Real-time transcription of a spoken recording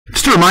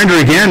Just a reminder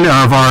again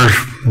of our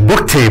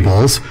book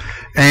tables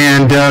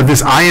and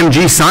this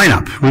IMG sign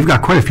up. We've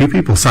got quite a few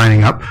people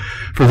signing up.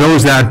 For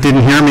those that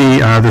didn't hear me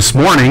this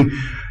morning,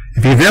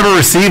 if you've never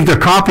received a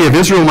copy of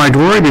Israel My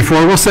Glory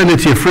before, we'll send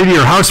it to you free to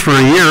your house for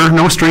a year,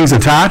 no strings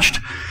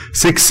attached.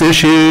 6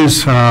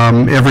 issues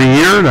every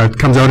year. That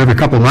comes out every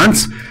couple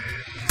months.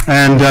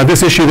 And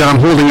this issue that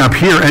I'm holding up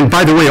here, and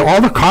by the way,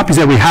 all the copies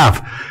that we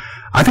have,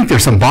 I think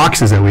there's some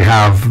boxes that we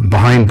have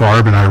behind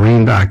Barb and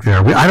Irene back there.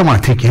 I don't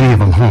want to take any of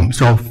them home.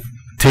 So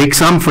take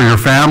some for your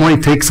family,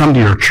 take some to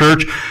your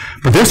church.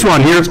 But this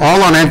one here is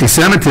all on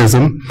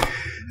anti-Semitism.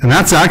 And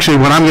that's actually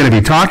what I'm going to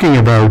be talking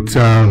about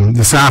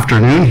this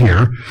afternoon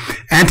here.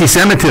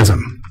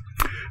 Anti-Semitism.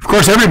 Of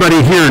course,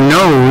 everybody here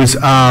knows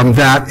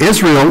that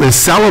Israel is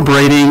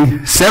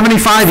celebrating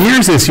 75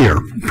 years this year.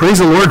 Praise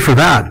the Lord for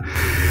that.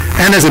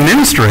 And as a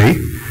ministry,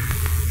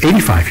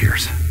 85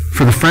 years.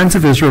 For the Friends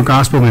of Israel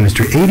Gospel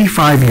Ministry,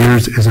 85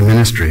 years as a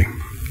ministry.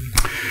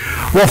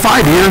 Well,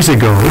 5 years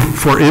ago,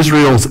 for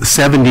Israel's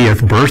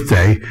 70th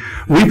birthday,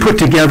 we put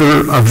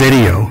together a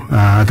video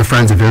at the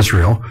Friends of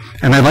Israel,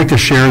 and I'd like to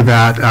share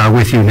that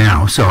with you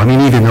now. So, I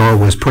mean, even though it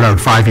was put out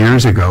 5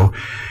 years ago,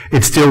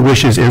 it still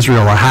wishes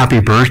Israel a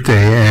happy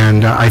birthday,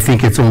 and I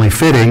think it's only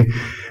fitting,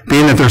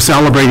 being that they're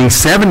celebrating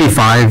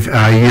 75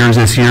 years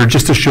this year,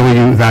 just to show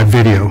you that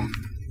video.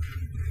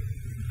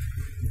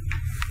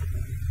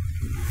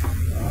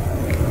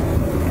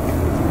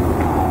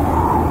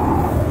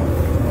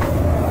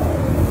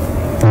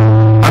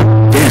 A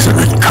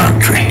desolate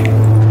country,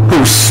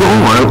 whose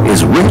soil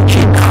is rich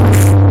enough,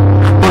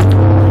 but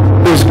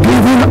is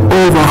given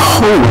over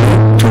wholly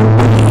to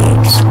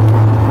weeds.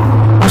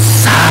 A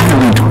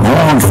silent,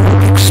 mournful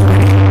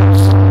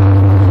experience.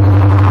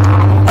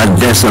 A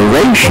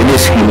desolation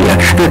is here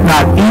that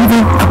not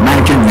even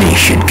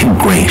imagination can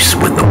grace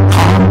with the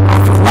pomp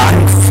of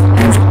life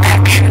and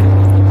action.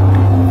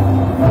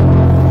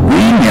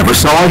 We never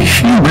saw a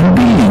human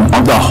being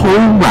on the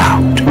whole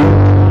route.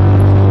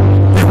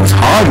 There was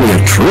hardly a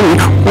tree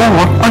or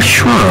a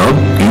shrub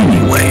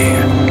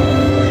anywhere.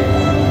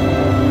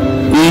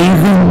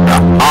 Even the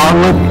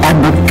olive and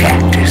the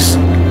cactus,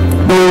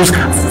 those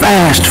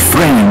fast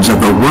friends of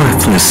the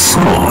worthless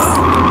soil,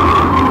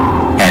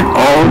 had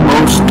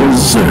almost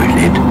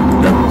deserted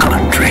the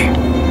country.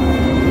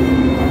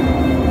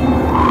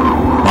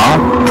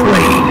 Mark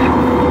Twain,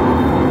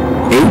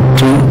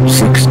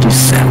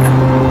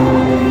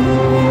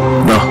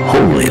 1867. The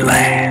Holy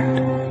Land.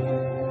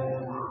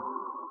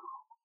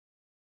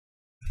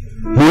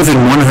 More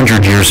than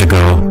 100 years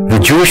ago, the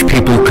Jewish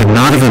people could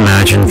not have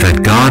imagined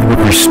that God would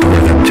restore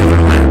them to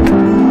their land.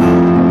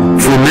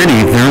 For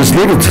many, there is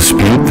little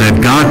dispute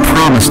that God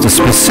promised a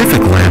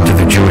specific land to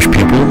the Jewish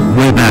people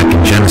way back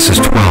in Genesis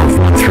 12,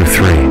 1 through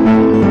 3.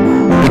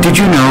 But did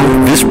you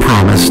know this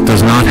promise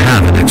does not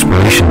have an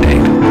expiration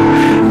date?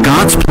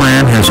 God's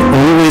plan has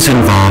always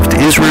involved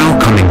Israel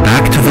coming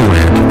back to the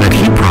land that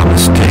he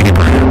promised to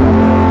Abraham.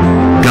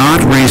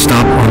 God raised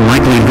up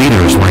unlikely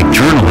leaders like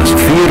journalist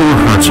Theodore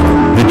Herzl,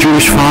 the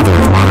Jewish father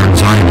of modern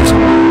Zionism.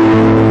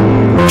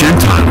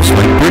 Gentiles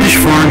like British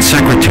Foreign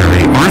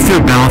Secretary Arthur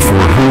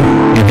Balfour, who,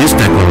 in his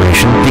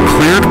declaration,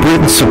 declared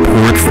Britain's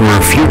support for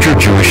a future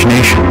Jewish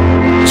nation,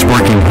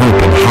 sparking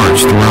hope in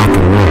hearts throughout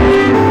the world.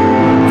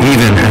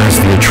 Even as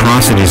the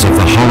atrocities of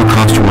the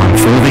Holocaust were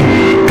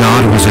unfolding,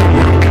 God was at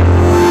work.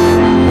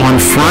 On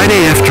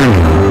Friday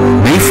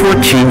afternoon, May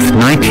 14,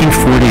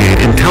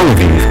 1948, in Tel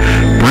Aviv,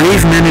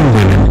 brave men and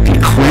women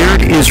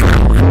declared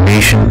Israel a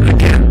nation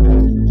again.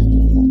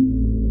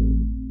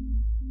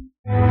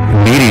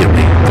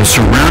 Immediately, the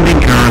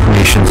surrounding Arab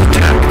nations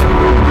attacked.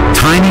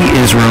 Tiny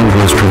Israel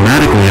was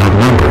dramatically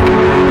outnumbered,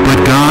 but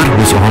God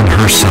was on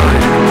her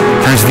side.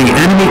 As the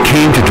enemy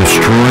came to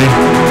destroy,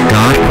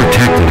 God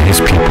protected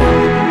his people.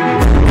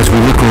 As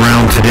we look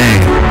around today,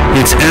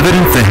 it's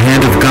evident the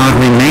hand of God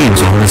remains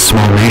on this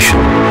small nation.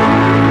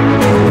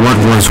 What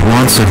was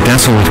once a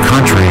desolate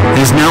country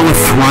is now a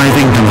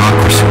thriving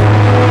democracy.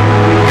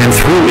 And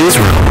through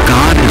Israel,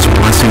 God is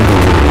blessing the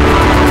world.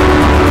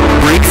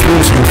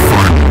 Breakthroughs in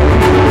farming,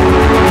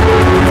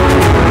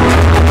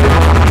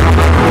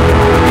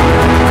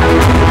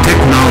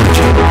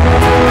 technology,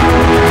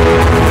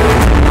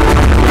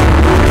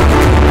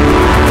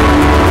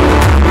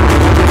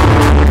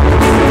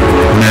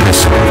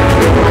 medicine,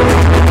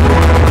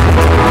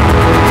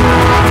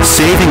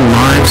 saving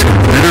lives and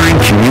bettering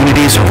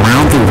communities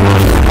around the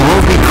world,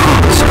 all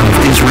because of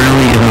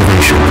Israeli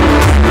innovation.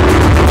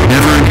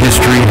 Never in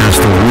history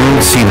has the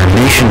world seen a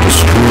nation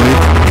destroyed,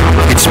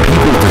 its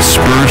people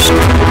dispersed,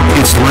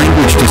 its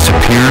language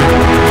disappear,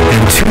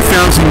 and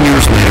 2,000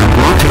 years later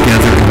brought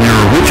together in their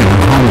original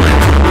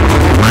homeland.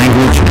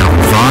 Language now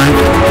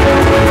revived,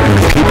 and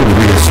the people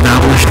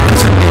reestablished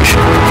as a nation.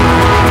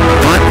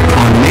 But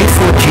on May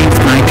 14,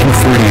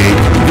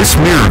 1948, this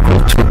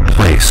miracle took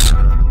place.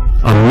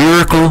 A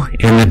miracle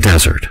in the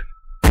desert.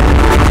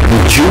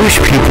 The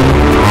Jewish people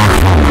are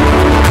home.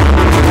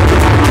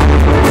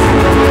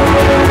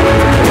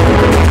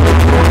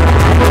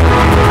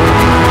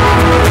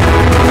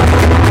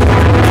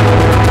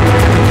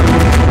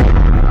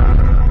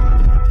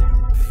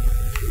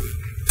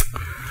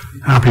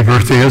 Happy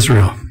birthday,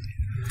 Israel.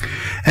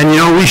 And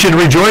we should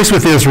rejoice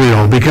with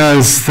Israel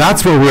because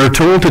that's what we're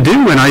told to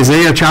do. In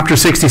Isaiah chapter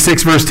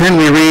 66, verse 10,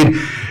 we read,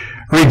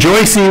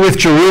 "Rejoice ye with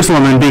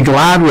Jerusalem and be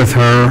glad with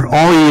her,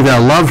 all ye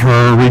that love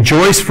her.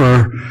 Rejoice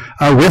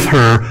with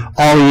her,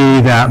 all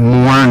ye that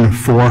mourn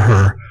for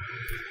her."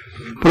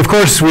 But of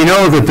course, we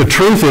know that the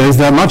truth is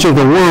that much of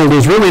the world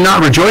is really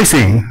not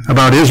rejoicing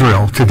about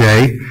Israel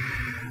today.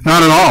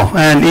 Not at all.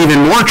 And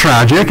even more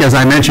tragic, as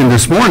I mentioned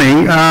this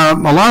morning, a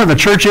lot of the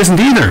church isn't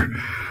either.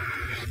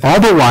 All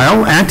the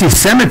while,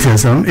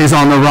 anti-Semitism is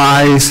on the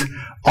rise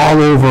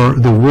all over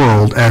the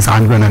world, as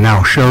I'm going to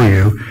now show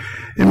you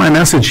in my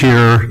message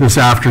here this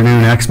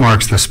afternoon. X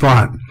marks the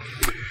spot.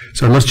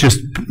 So let's just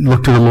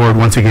look to the Lord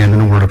once again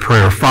in a word of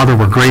prayer. Father,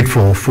 we're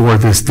grateful for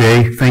this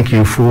day. Thank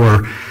you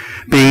for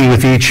being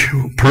with each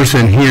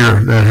person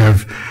here that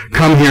have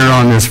come here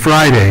on this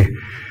Friday,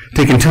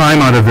 taking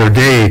time out of their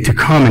day to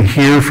come and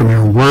hear from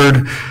your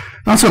word.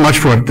 Not so much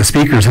for what the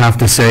speakers have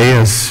to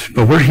say,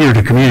 but we're here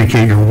to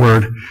communicate your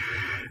word.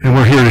 And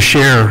we're here to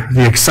share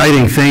the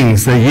exciting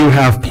things that you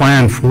have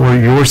planned for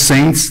your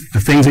saints,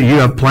 the things that you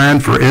have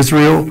planned for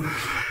Israel.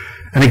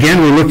 And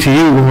again, we look to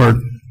you,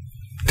 Lord,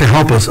 to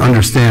help us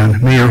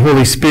understand. May your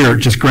Holy Spirit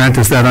just grant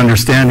us that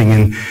understanding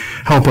and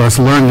help us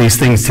learn these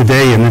things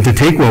today and then to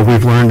take what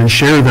we've learned and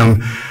share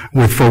them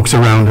with folks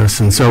around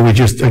us. And so we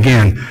just,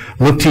 again,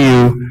 look to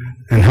you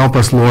and help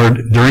us,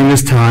 Lord, during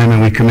this time,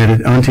 and we commit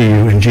it unto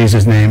you in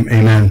Jesus' name.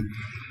 Amen.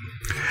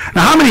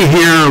 Now, how many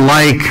here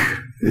like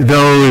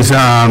those,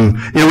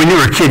 when you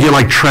were a kid, you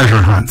like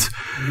treasure hunts?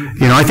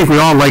 I think we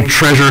all like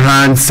treasure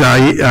hunts,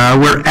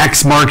 where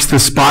X marks the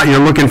spot. You're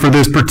looking for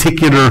this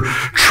particular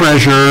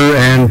treasure,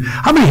 and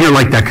how many here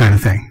like that kind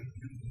of thing?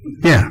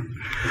 Yeah.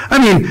 I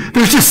mean,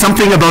 there's just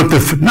something about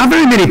not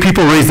very many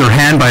people raise their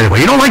hand, by the way.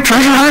 You don't like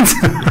treasure hunts?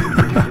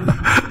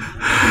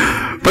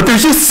 But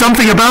there's just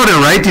something about it,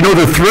 right?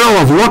 The thrill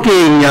of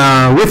looking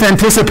with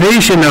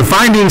anticipation of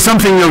finding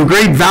something of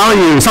great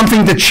value,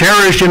 something to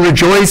cherish and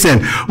rejoice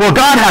in. Well,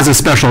 God has a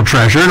special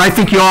treasure, and I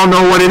think you all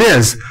know what it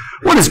is.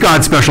 What is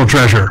God's special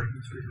treasure?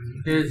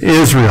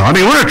 Israel. I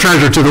mean, we're a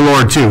treasure to the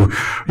Lord, too.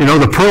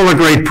 The pearl of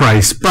great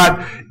price.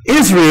 But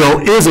Israel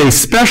is a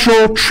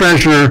special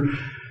treasure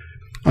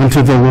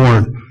unto the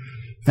Lord.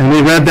 And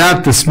we read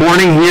that this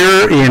morning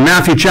here in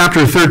Matthew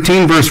chapter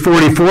 13, verse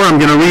 44. I'm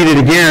going to read it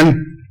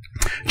again.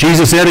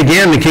 Jesus said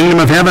again, "The kingdom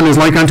of heaven is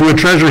like unto a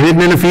treasure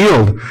hidden in a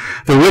field,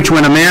 the which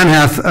when a man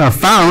hath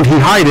found, he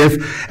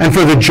hideth, and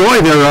for the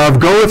joy thereof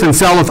goeth and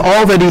selleth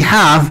all that he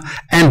hath,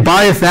 and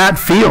buyeth that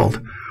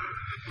field."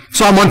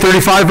 Psalm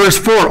 135, verse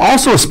 4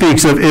 also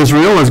speaks of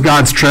Israel as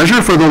God's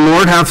treasure, "For the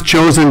Lord hath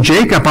chosen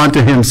Jacob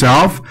unto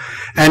himself,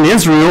 and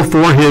Israel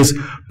for his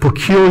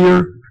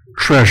peculiar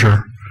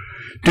treasure."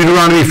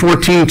 Deuteronomy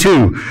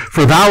 14:2,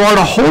 "For thou art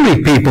a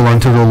holy people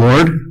unto the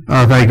Lord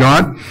thy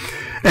God,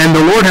 and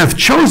the Lord hath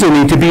chosen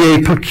thee to be a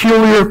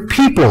peculiar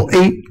people,"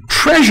 a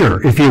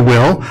treasure, if you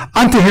will,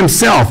 unto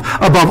himself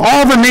above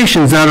all the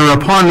nations that are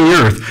upon the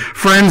earth.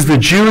 Friends, the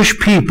Jewish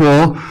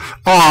people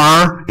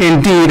are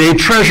indeed a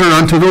treasure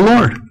unto the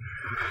Lord.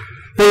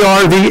 They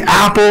are the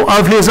apple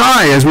of his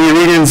eye, as we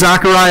read in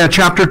Zechariah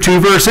chapter 2,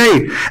 verse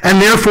 8.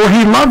 And therefore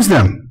he loves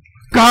them.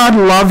 God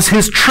loves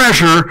his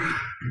treasure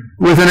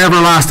with an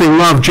everlasting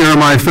love,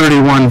 Jeremiah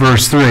 31,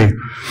 verse 3.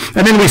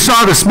 And then we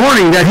saw this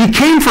morning that he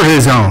came for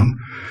his own.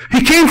 He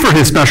came for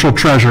his special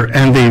treasure,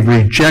 and they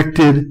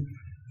rejected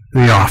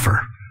the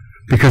offer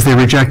because they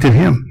rejected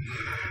him.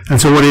 And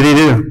so what did he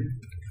do?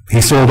 He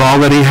sold all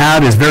that he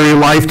had, his very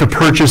life, to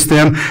purchase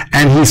them,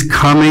 and he's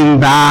coming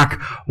back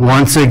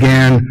once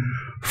again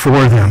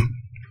for them.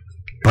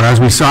 But as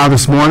we saw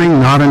this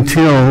morning, not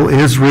until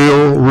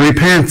Israel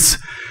repents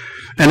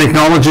and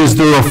acknowledges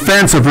the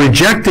offense of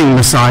rejecting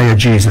Messiah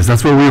Jesus.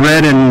 That's what we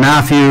read in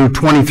Matthew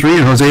 23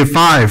 and Hosea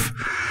 5.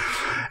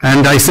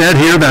 And I said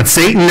here that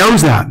Satan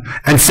knows that,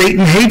 and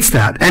Satan hates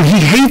that, and he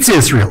hates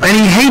Israel, and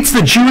he hates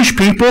the Jewish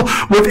people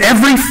with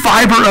every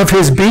fiber of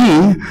his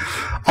being,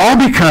 all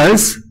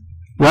because,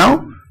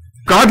 well,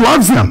 God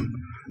loves them,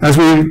 as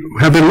we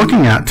have been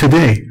looking at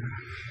today.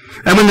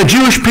 And when the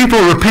Jewish people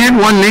repent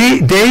one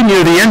day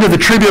near the end of the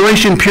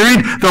tribulation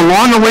period, the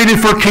long-awaited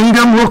for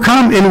kingdom will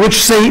come, in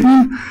which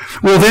Satan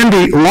will then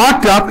be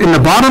locked up in the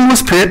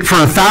bottomless pit for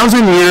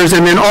 1,000 years,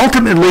 and then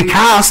ultimately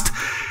cast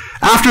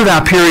after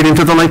that period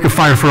into the lake of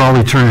fire for all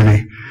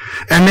eternity.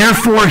 And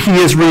therefore he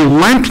is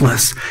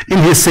relentless in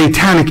his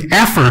satanic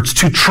efforts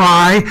to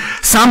try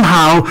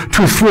somehow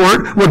to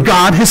thwart what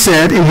God has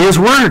said in his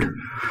word.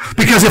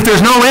 Because if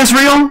there's no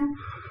Israel,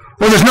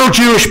 or there's no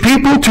Jewish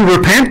people to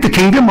repent, the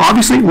kingdom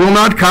obviously will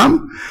not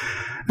come.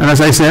 And as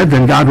I said,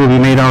 then God will be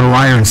made out a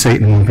liar and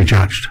Satan will be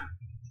judged.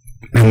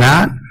 And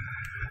that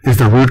is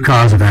the root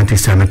cause of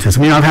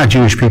anti-Semitism. I've had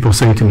Jewish people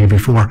say to me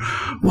before,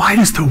 why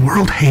does the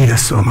world hate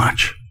us so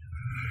much?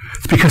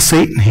 It's because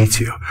Satan hates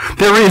you.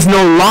 There is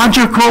no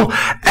logical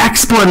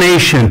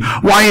explanation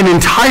why an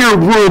entire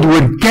world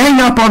would gang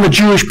up on the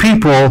Jewish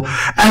people,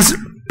 as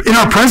in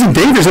our present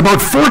day there's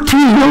about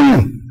 14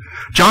 million.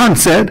 John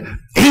said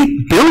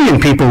 8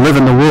 billion people live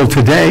in the world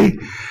today.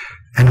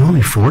 And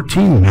only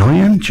 14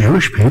 million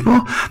Jewish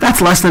people?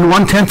 That's less than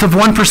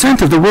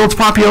 1/10% of the world's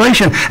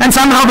population. And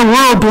somehow the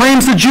world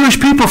blames the Jewish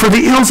people for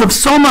the ills of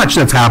so much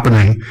that's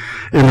happening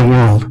in the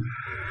world.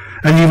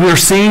 And we're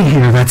seeing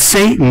here that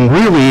Satan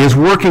really is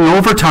working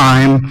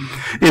overtime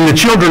in the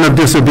children of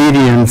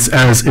disobedience,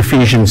 as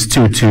Ephesians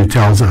 2:2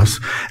 tells us.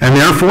 And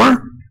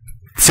therefore,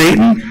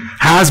 Satan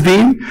has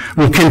been,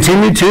 will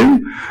continue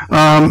to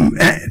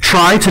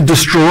try to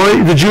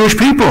destroy the Jewish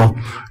people.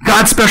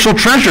 God's special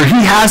treasure.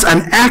 He has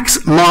an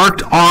X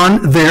marked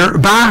on their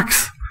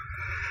backs.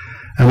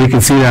 And we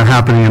can see that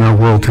happening in our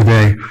world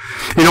today.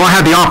 You know, I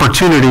had the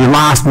opportunity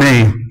last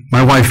May.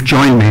 My wife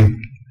joined me.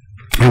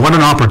 And what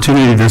an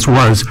opportunity this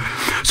was.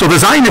 So the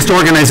Zionist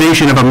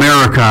Organization of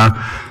America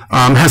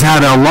has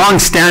had a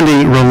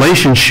long-standing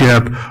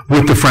relationship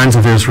with the Friends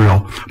of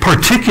Israel,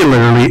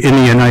 particularly in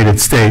the United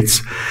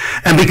States.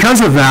 And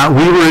because of that,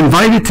 we were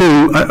invited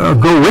to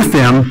go with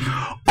them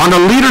on a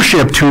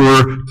leadership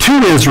tour to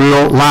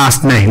Israel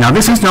last May. Now,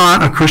 this is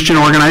not a Christian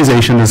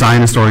organization, the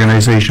Zionist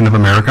Organization of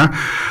America.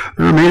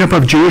 They were made up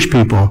of Jewish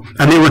people,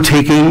 and they were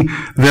taking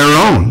their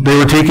own. They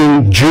were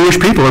taking Jewish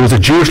people. It was a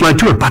Jewish-led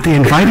tour, but they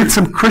invited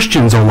some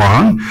Christians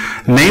along,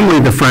 namely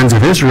the Friends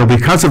of Israel,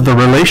 because of the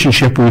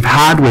relationship we've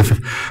had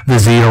with the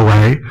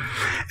ZOA.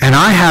 And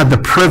I had the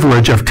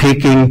privilege of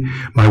taking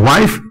my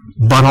wife,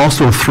 but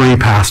also 3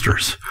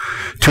 pastors.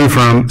 2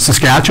 from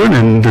Saskatoon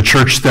and the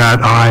church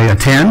that I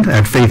attend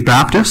at Faith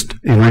Baptist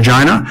in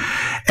Regina,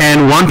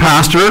 and 1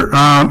 pastor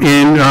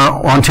in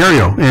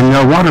Ontario, in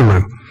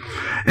Waterloo.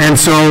 And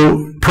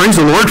so, praise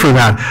the Lord for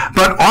that.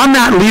 But on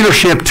that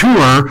leadership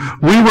tour,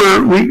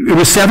 it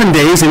was 7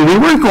 days, and we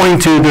weren't going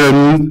to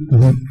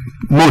the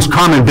most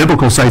common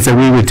biblical sites that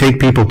we would take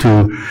people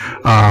to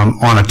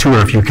on a tour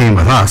if you came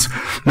with us.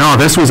 No,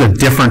 this was a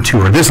different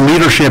tour. This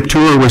leadership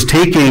tour was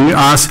taking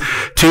us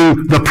to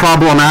the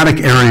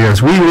problematic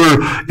areas. We were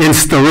in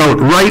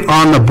Sderot, right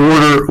on the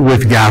border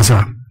with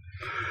Gaza.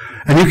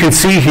 And you can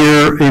see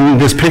here in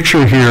this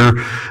picture here,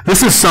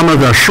 this is some of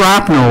the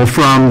shrapnel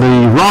from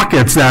the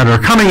rockets that are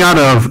coming out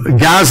of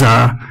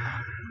Gaza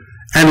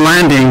and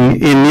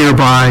landing in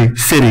nearby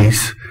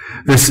cities.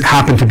 This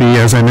happened to be,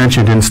 as I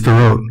mentioned, in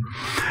Sderot.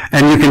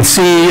 And you can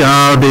see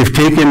they've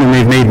taken and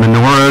they've made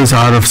menorahs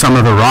out of some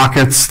of the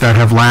rockets that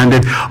have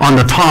landed. On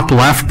the top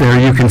left there,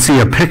 you can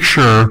see a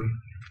picture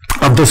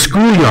of the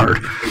schoolyard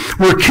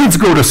where kids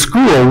go to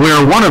school,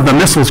 where one of the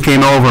missiles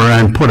came over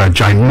and put a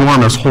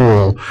ginormous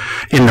hole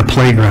in the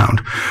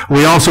playground.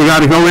 We also got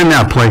to go in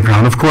that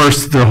playground. Of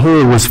course, the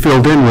hole was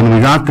filled in when we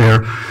got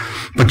there,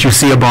 but you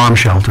see a bomb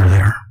shelter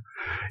there.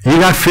 You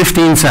got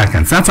 15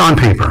 seconds. That's on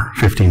paper,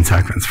 15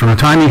 seconds. From the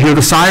time you hear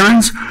the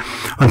sirens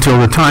until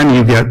the time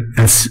you get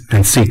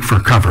and seek for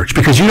coverage,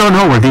 because you don't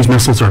know where these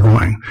missiles are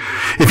going.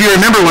 If you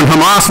remember when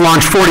Hamas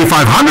launched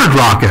 4,500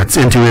 rockets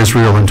into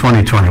Israel in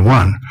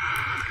 2021,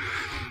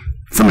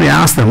 somebody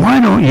asked them,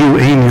 why don't you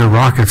aim your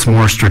rockets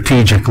more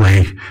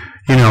strategically?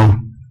 You know,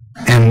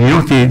 and you know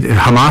what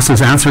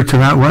Hamas's answer to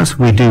that was?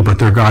 We do, but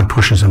their God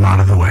pushes them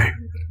out of the way.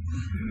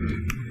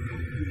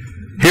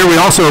 Here we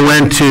also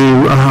went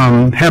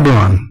to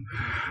Hebron.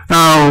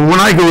 Now, when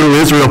I go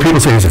to Israel, people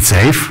say, is it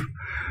safe?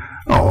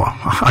 Oh,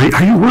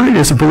 are you worried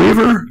as a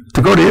believer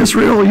to go to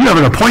Israel? You have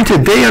an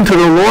appointed day unto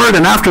the Lord,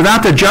 and after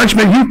that, the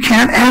judgment. You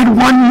can't add 1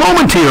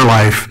 moment to your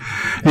life.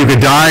 You could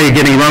die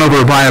getting run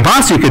over by a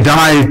bus. You could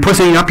die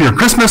putting up your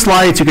Christmas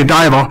lights. You could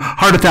die of a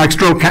heart attack,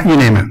 stroke, you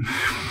name it.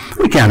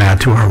 We can't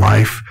add to our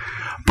life.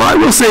 But I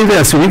will say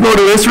this, when you go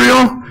to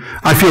Israel,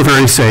 I feel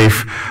very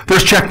safe.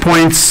 There's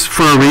checkpoints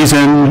for a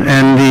reason,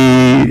 and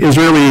the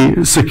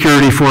Israeli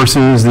security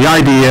forces, the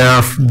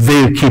IDF,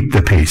 they keep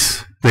the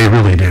peace. They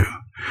really do.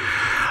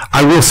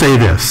 I will say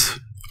this,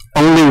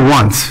 only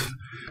once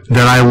did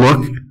I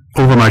look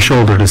over my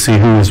shoulder to see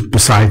who was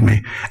beside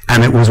me,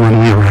 and it was when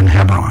we were in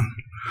Hebron.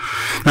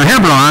 Now,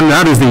 Hebron,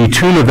 that is the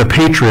tomb of the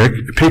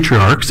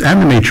patriarchs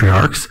and the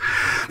matriarchs.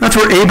 That's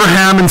where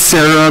Abraham and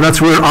Sarah,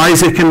 that's where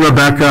Isaac and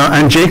Rebekah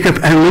and Jacob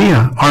and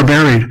Leah are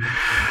buried.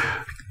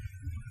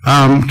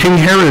 King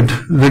Herod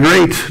the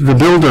Great, the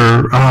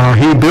builder,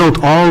 he built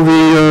all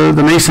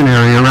the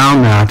masonry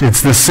around that.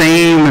 It's the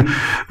same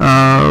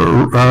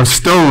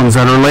stones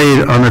that are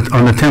laid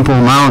on the Temple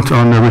Mount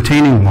on the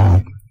retaining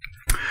wall.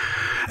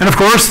 And of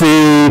course,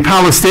 the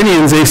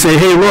Palestinians, they say,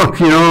 hey, look,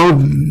 you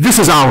know, this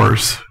is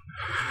ours.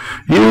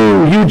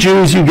 You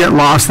Jews, you get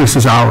lost, this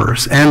is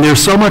ours. And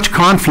there's so much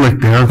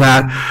conflict there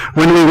that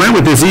when we went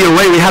with the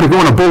ZOA, we had to go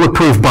on a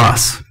bulletproof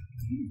bus.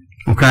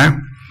 Okay?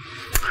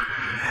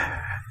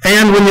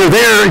 And when you're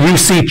there, you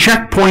see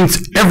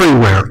checkpoints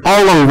everywhere,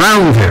 all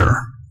around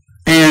there.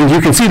 And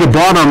you can see the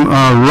bottom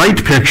right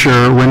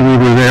picture when we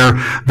were there.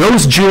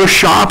 Those Jewish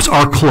shops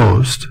are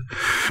closed.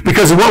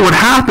 Because what would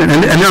happen,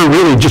 and they're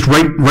really just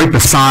right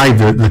beside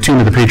the tomb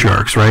of the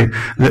patriarchs, right?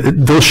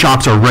 Those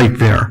shops are right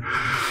there.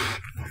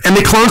 And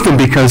they closed them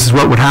because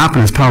what would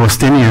happen is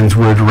Palestinians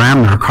would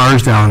ram their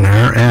cars down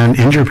there and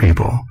injure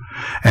people.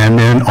 And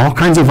then all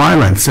kinds of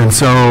violence. And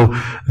so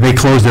they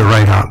closed it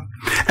right up.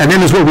 And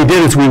then what we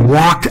did is we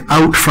walked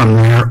out from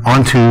there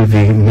onto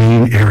the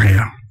main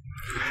area.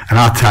 And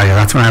I'll tell you,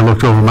 that's when I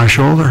looked over my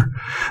shoulder.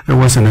 There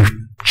wasn't a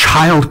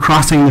child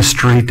crossing the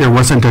street. There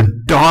wasn't a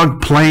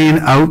dog playing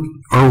out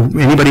or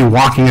anybody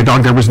walking a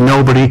dog. There was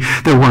nobody.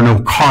 There were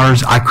no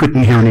cars. I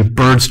couldn't hear any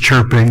birds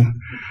chirping.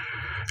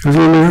 It was a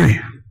little eerie.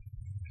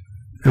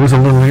 It was a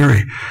little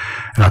eerie.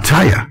 And I'll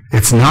tell you,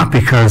 it's not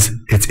because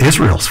it's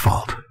Israel's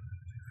fault.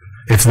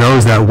 It's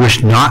those that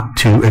wish not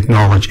to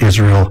acknowledge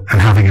Israel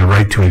and having a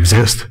right to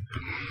exist.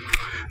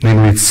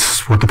 Namely,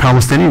 it's what the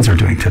Palestinians are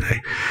doing today.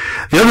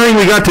 The other thing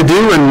we got to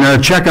do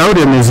and check out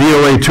in the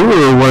ZOA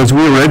tour was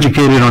we were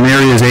educated on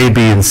areas A, B,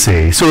 and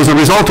C. So as a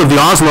result of the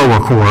Oslo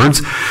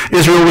Accords,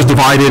 Israel was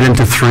divided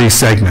into 3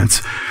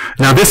 segments.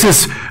 Now this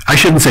is, I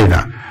shouldn't say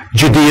that.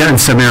 Judea and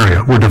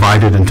Samaria were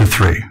divided into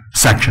 3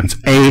 sections,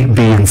 A,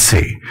 B, and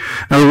C.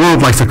 Now the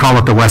world likes to call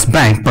it the West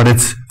Bank, but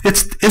it's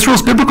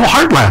Israel's biblical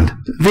heartland,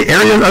 the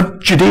area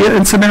of Judea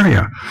and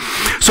Samaria.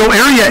 So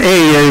area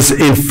A is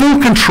in full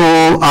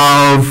control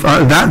of,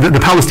 the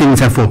Palestinians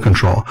have full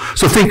control.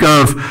 So think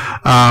of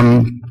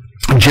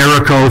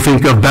Jericho,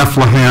 think of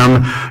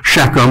Bethlehem,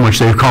 Shechem, which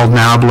they've called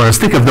Nablus,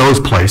 think of those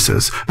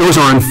places. Those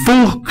are in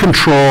full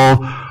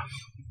control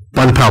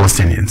by the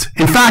Palestinians.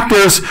 In fact,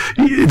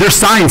 there's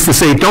signs to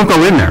say, don't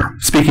go in there,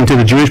 speaking to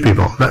the Jewish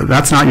people.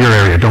 That's not your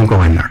area, don't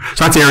go in there.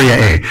 So that's area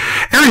A.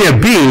 Area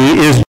B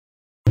is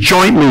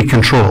jointly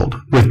controlled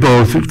with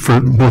both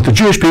the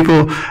Jewish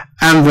people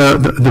and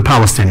the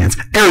Palestinians.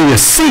 Area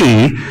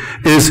C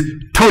is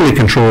totally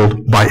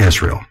controlled by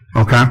Israel.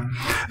 Okay?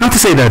 Not to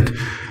say that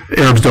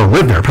Arabs don't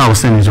live there,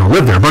 Palestinians don't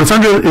live there, but it's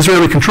under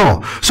Israeli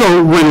control.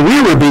 So when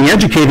we were being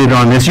educated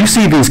on this, you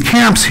see these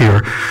camps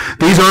here.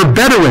 These are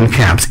Bedouin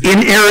camps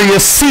in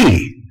Area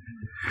C.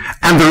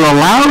 And they're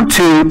allowed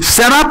to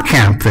set up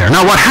camp there.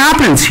 Now what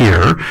happens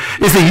here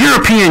is the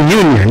European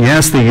Union,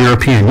 yes, the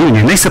European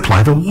Union, they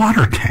supply the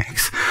water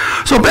tanks.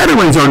 So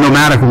Bedouins are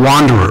nomadic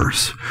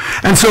wanderers.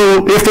 And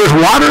so if there's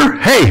water,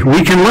 hey,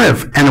 we can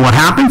live. And what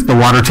happens? The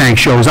water tank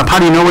shows up. How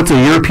do you know it's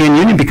the European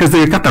Union? Because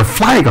they've got their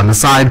flag on the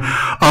side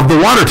of the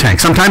water tank.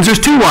 Sometimes there's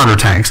 2 water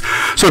tanks.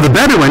 So the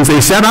Bedouins,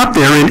 they set up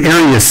there in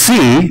Area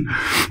C.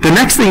 The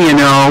next thing you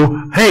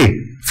know, hey,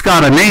 it's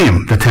got a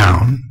name, the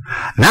town.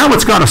 Now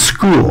it's got a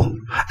school,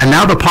 and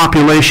now the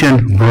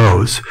population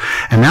grows.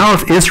 And now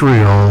if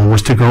Israel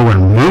was to go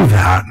and move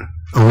that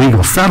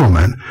illegal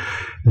settlement,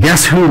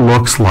 guess who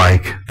looks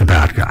like the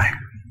bad guy?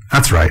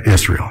 That's right,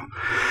 Israel.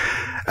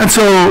 And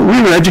so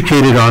we were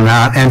educated on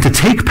that, and to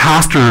take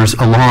pastors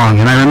along,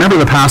 and I remember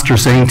the pastor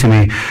saying to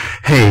me,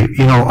 hey,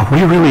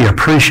 we really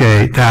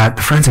appreciate that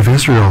the Friends of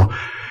Israel,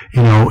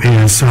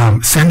 is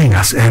sending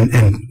us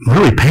and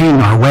really paying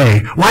our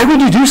way. Why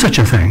would you do such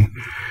a thing?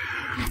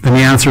 And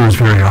the answer is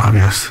very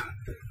obvious.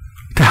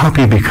 To help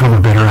you become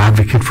a better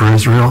advocate for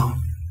Israel.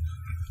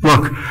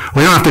 Look,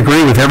 we don't have to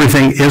agree with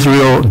everything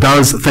Israel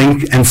does,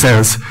 think, and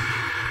says.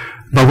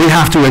 But we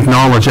have to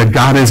acknowledge that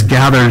God has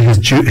gathered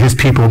his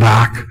people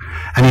back,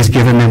 and he's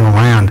given them a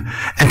land.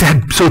 And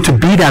to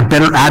be that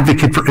better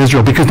advocate for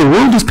Israel, because the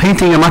world is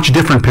painting a much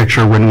different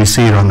picture when we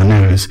see it on the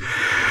news.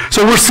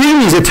 So we're seeing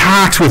these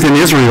attacks within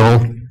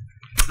Israel.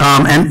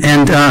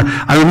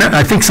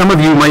 I think some of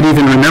you might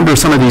even remember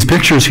some of these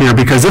pictures here,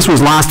 because this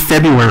was last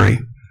February.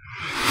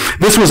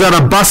 This was at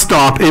a bus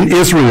stop in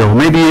Israel.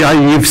 Maybe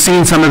you've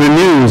seen some of the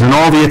news and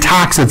all the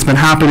attacks that's been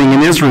happening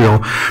in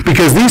Israel,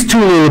 because these 2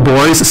 little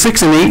boys,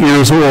 6 and 8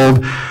 years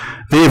old,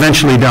 they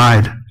eventually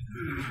died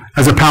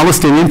as a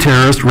Palestinian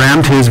terrorist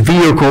rammed his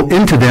vehicle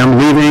into them,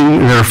 leaving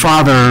their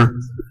father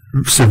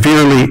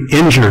severely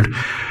injured.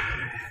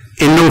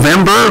 In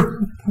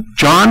November,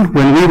 John,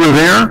 when we were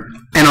there,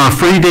 and our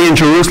free day in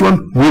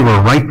Jerusalem, we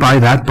were right by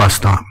that bus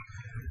stop.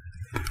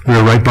 We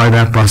were right by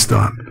that bus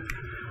stop.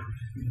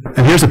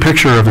 And here's a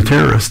picture of the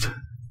terrorist.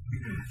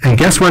 And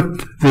guess what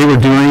they were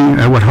doing,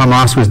 what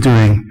Hamas was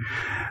doing?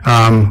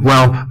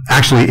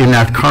 Actually, in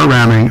that car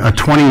ramming, a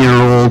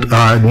 20-year-old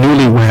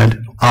newlywed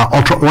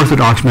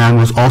ultra-Orthodox man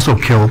was also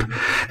killed.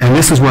 And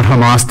this is what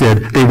Hamas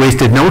did. They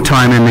wasted no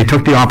time, and they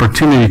took the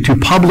opportunity to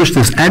publish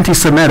this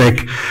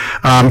anti-Semitic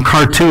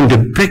cartoon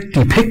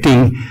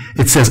depicting,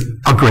 it says,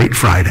 a Great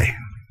Friday,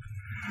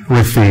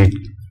 with the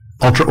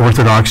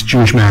ultra-Orthodox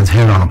Jewish man's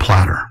head on a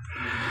platter.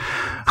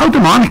 How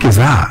demonic is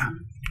that?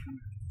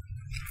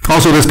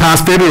 Also this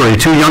past February,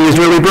 2 young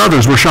Israeli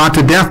brothers were shot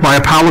to death by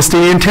a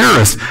Palestinian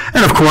terrorist.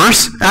 And of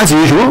course, as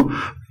usual,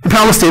 the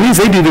Palestinians,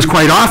 they do this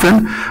quite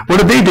often. What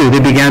did they do? They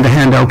began to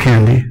hand out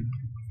candy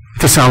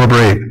to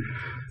celebrate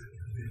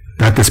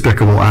that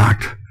despicable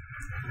act.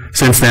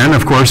 Since then,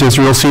 of course,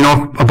 Israel's seen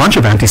a bunch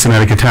of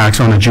anti-Semitic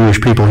attacks on the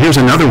Jewish people. Here's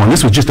another one.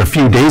 This was just a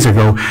few days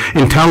ago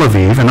in Tel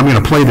Aviv, and I'm going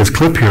to play this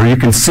clip here. You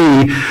can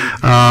see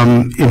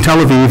in Tel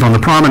Aviv on the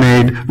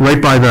promenade,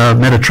 right by the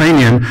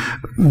Mediterranean,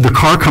 the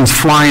car comes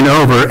flying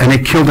over, and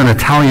it killed an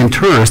Italian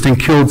tourist and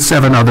killed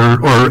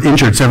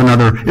injured 7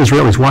 other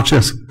Israelis. Watch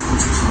this.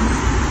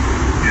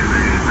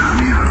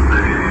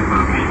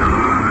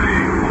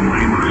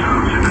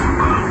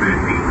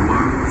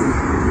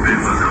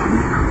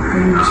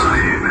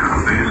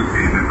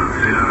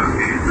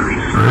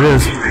 There it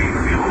is.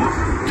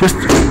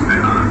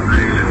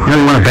 You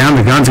want to ban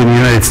the guns in the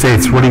United States.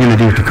 States, what are you going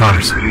to do to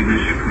cars?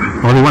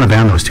 Well, they want to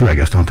ban those too, I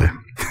guess, don't they?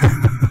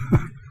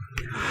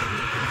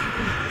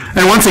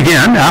 And once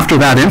again, after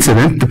that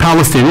incident, the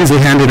Palestinians, they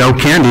handed out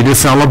candy to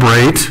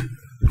celebrate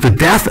the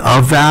death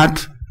of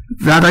that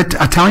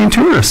Italian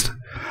tourist.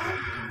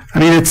 I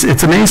mean,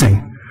 it's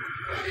amazing.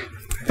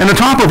 And on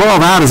top of all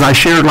that, as I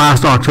shared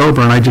last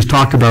October, and I just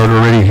talked about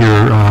already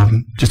here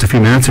just a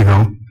few minutes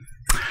ago,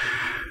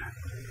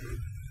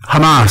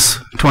 Hamas,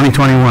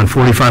 2021,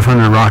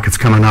 4,500 rockets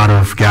coming out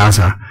of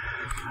Gaza.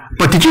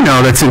 But did you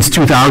know that since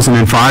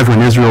 2005,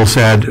 when Israel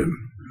said,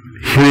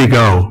 here you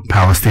go,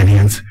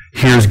 Palestinians,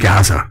 here's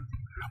Gaza.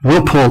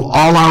 We'll pull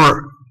all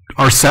our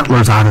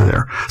settlers out of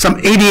there. Some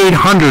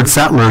 8,800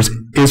 settlers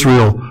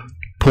Israel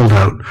pulled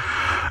out.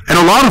 And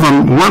a lot of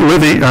them weren't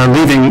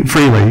leaving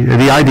freely.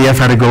 The IDF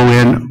had to go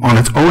in on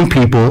its own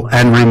people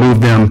and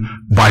remove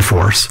them by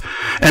force.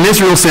 And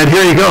Israel said,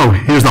 here you go.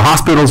 Here's the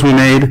hospitals we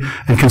made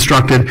and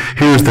constructed.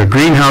 Here's the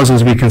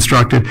greenhouses we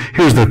constructed.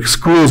 Here's the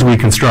schools we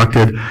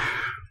constructed.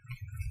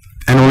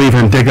 And we'll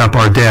even dig up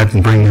our dead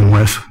and bring them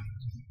with.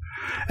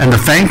 And the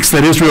thanks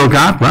that Israel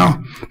got, well,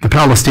 the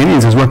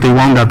Palestinians, is what they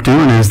wound up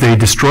doing is they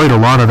destroyed a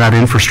lot of that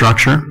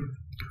infrastructure.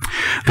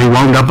 They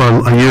wound up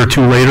a year or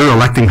two later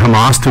electing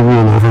Hamas to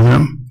rule over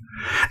them.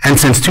 And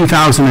since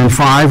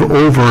 2005,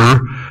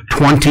 over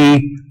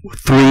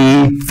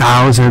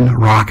 23,000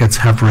 rockets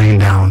have rained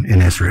down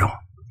in Israel.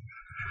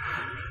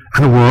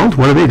 And the world,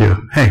 what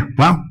do? Hey,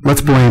 well,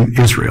 let's blame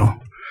Israel.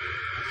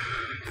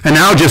 And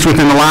now, just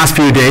within the last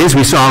few days,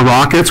 we saw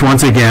rockets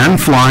once again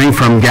flying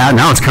from Gaza.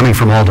 Now it's coming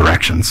from all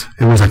directions.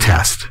 It was a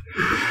test.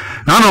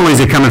 Not only is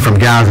it coming from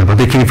Gaza, but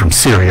they came from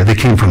Syria. They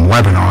came from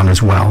Lebanon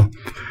as well.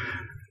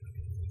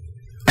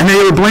 And they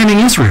were blaming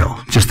Israel,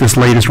 just this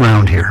latest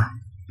round here.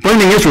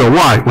 Blaming Israel,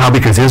 why? Well,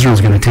 because Israel's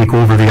going to take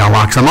over the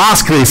Al-Aqsa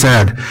Mosque, they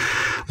said.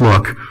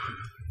 Look,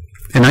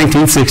 in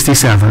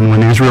 1967,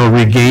 when Israel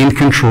regained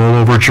control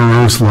over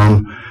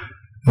Jerusalem,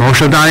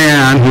 Moshe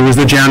Dayan, who was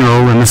the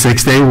general in the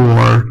Six-Day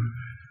War,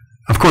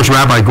 of course,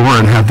 Rabbi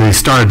Goren had the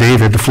Star of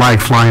David, the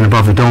flag flying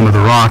above the Dome of the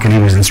Rock, and he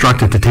was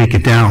instructed to take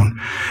it down.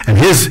 And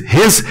his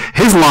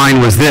line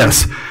was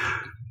this: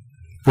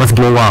 let's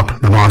blow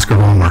up the Mosque of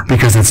Omar,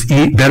 because it's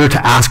better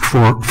to ask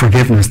for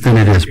forgiveness than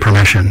it is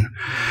permission.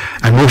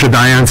 And Moshe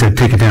Dayan said,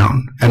 take it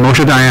down. And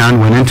Moshe Dayan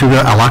went into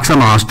the Al-Aqsa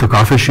Mosque, took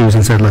off his shoes,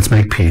 and said, let's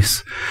make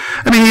peace.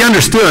 I mean, he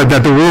understood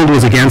that the world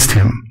was against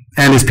him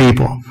and his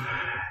people.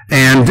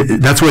 And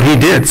that's what he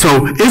did.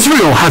 So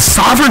Israel has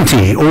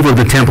sovereignty over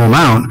the Temple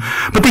Mount,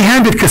 but they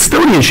handed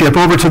custodianship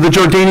over to the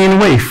Jordanian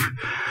waif.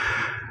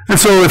 And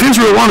so if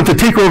Israel wanted to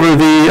take over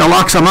the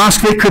Al-Aqsa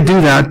Mosque, they could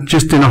do that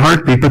just in a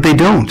heartbeat, but they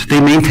don't. They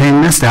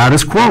maintain the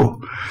status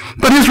quo.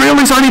 But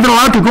Israelis aren't even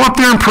allowed to go up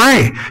there and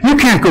pray. You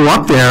can't go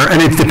up there,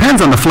 and it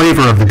depends on the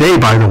flavor of the day,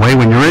 by the way,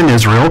 when you're in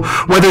Israel,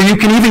 whether you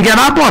can even get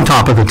up on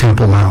top of the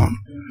Temple Mount.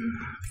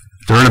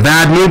 If they're in a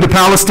bad mood, the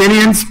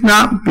Palestinians,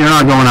 no, you're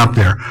not going up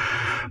there.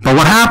 But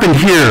what happened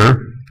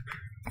here,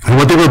 and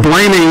what they were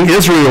blaming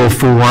Israel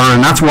for,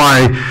 and that's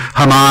why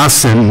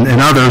Hamas and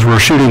others were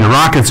shooting the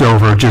rockets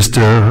over just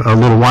a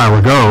little while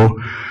ago,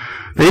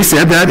 they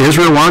said that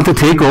Israel wanted to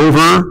take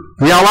over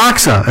the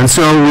Al-Aqsa. And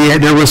so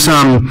there was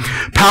some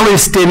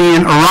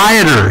Palestinian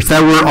rioters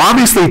that were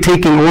obviously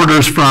taking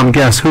orders from,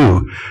 guess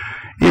who?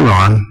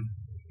 Iran.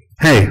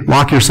 Hey,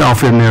 lock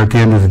yourself in there at the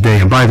end of the day.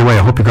 And by the way,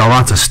 I hope you got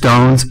lots of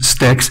stones,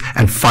 sticks,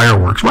 and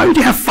fireworks. Why would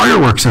you have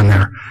fireworks in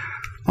there?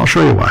 I'll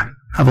show you why.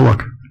 Have a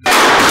look.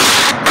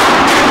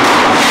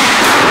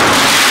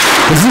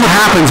 This is what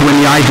happens when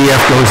the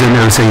IDF goes in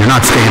there and says, you're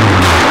not staying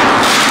overnight.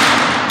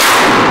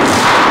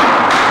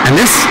 And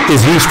this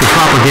is used for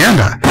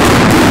propaganda.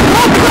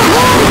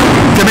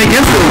 To make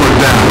Israel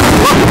look bad.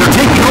 Look, they're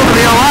taking over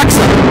the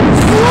Al-Aqsa.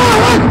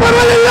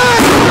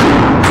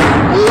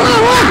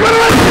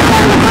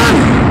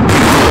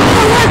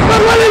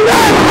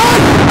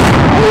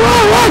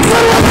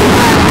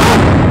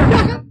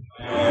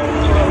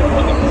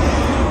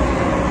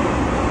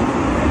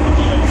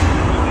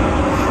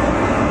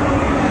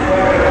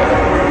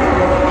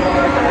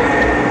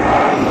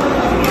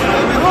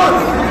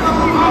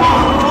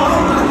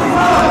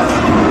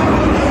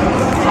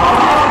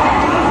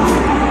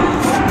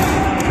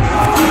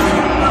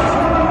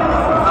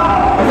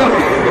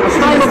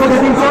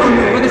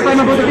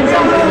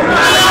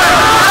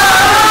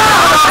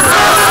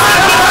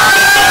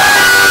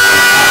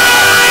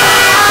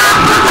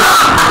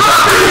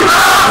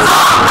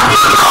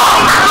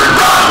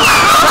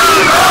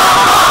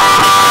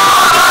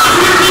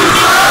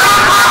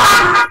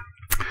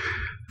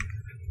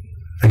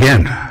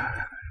 Again,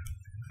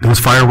 those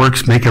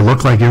fireworks make it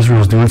look like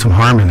Israel's doing some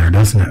harm in there,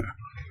 doesn't it?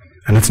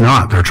 And it's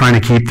not. They're trying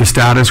to keep the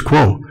status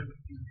quo.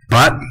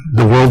 But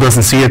the world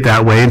doesn't see it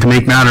that way. And to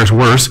make matters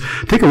worse,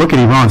 take a look at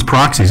Iran's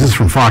proxies. This is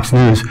from Fox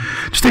News.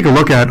 Just take a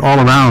look at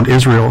all around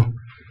Israel.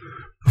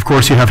 Of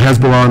course, you have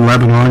Hezbollah in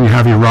Lebanon, you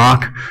have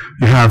Iraq,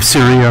 you have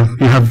Syria,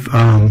 you have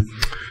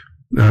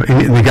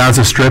in the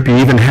Gaza Strip, you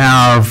even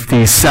have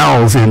these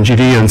cells in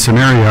Judea and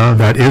Samaria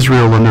that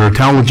Israel, under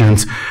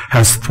intelligence,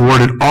 has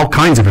thwarted all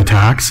kinds of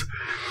attacks.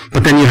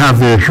 But then you have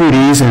the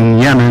Houthis in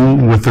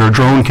Yemen with their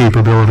drone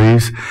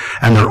capabilities,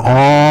 and they're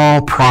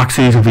all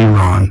proxies of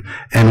Iran.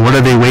 And what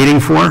are they waiting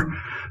for?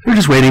 They're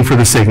just waiting for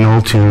the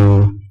signal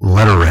to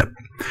let her rip.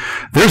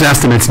 There's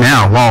estimates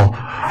now. Well,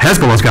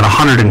 Hezbollah's got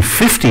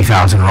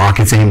 150,000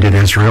 rockets aimed at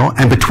Israel,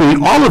 and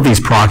between all of these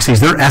proxies,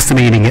 they're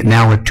estimating it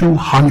now at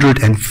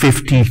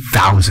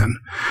 250,000.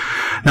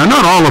 Now,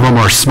 not all of them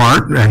are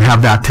smart and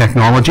have that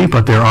technology,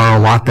 but there are a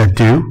lot that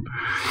do.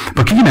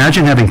 But can you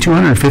imagine having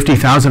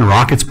 250,000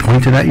 rockets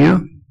pointed at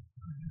you?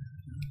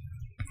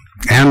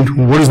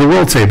 And what does the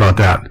world say about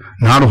that?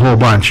 Not a whole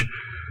bunch.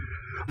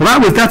 Well,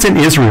 that's in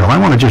Israel. I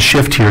want to just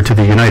shift here to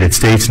the United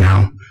States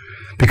now,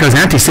 because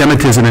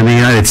anti-Semitism in the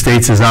United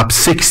States is up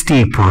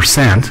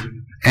 60%,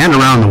 and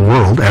around the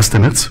world,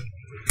 estimates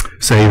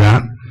say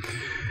that.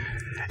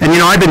 And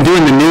I've been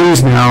doing the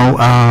news now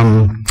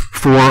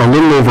for a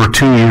little over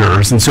 2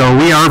 years, and so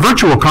our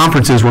virtual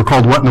conferences were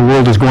called What in the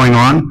World is Going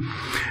On?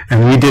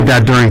 And we did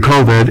that during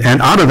COVID,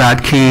 and out of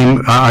that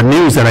came a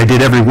news that I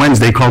did every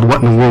Wednesday called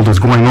What in the World is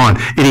Going On?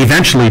 It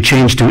eventually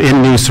changed to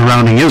In News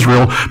Surrounding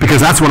Israel, because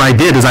that's what I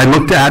did, is I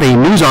looked at a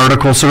news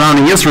article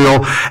surrounding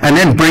Israel, and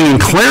then bringing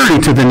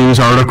clarity to the news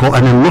article,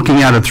 and then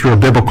looking at it through a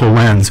biblical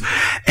lens.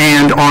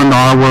 And on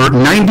our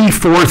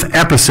 94th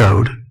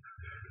episode,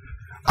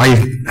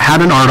 I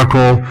had an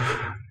article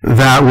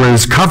that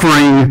was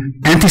covering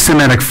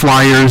anti-Semitic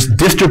flyers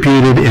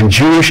distributed in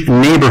Jewish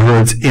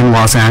neighborhoods in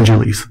Los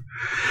Angeles.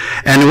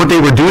 And what they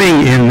were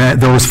doing in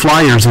those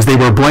flyers is they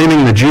were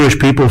blaming the Jewish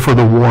people for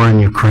the war in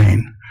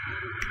Ukraine.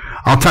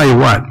 I'll tell you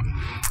what,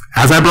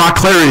 as I brought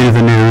clarity to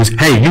the news,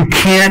 hey, you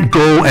can't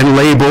go and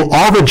label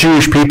all the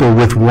Jewish people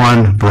with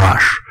one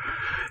brush.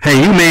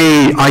 Hey, you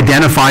may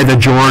identify the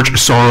George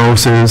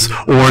Soroses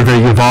or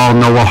the Yuval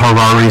Noah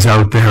Hararis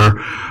out there,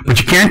 but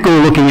you can't go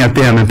looking at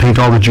them and paint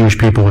all the Jewish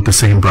people with the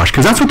same brush,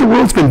 because that's what the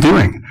world's been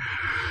doing.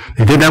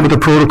 They did that with the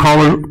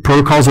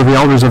protocols of the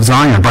elders of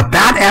Zion. But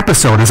that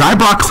episode, as I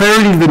brought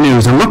clarity to the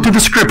news and looked at the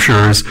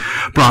scriptures,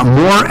 brought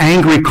more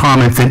angry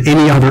comments than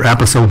any other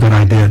episode that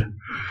I did.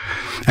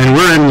 And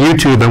we're in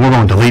YouTube and we're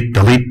going delete,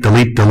 delete,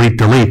 delete, delete,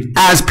 delete.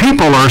 As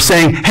people are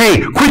saying,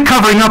 hey, quit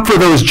covering up for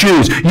those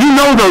Jews. You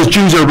know those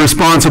Jews are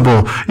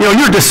responsible.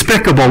 You're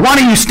despicable. Why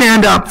don't you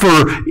stand up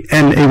for...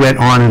 And it went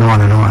on and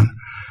on and on.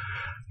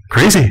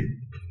 Crazy.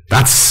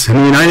 That's in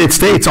the United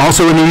States.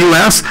 Also in the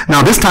U.S.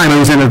 Now, this time it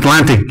was in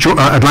Atlanta,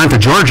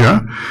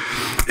 Georgia.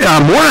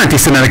 More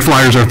anti-Semitic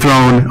flyers are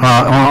thrown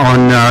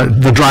on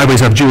the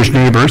driveways of Jewish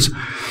neighbors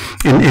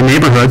in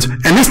neighborhoods.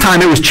 And this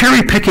time it was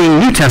cherry-picking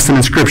New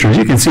Testament scriptures.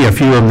 You can see a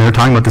few of them there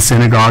talking about the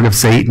synagogue of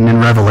Satan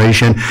in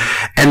Revelation.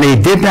 And they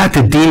did that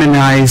to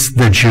demonize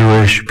the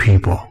Jewish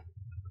people.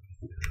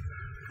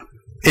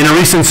 In a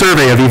recent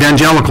survey of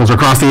evangelicals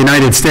across the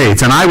United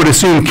States, and I would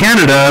assume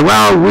Canada,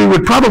 well, we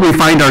would probably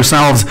find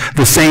ourselves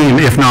the same,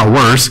 if not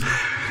worse.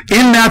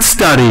 In that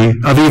study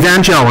of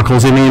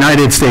evangelicals in the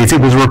United States, it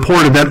was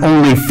reported that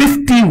only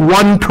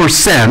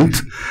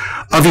 51%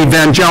 of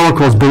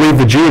evangelicals believe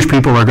the Jewish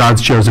people are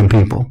God's chosen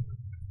people.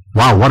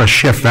 Wow, what a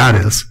shift that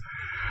is.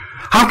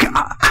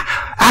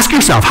 Ask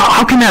yourself,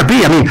 how can that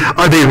be? I mean,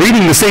 are they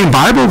reading the same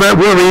Bible that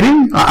we're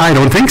reading? I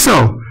don't think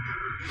so.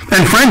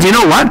 And friends, you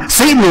know what?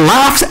 Satan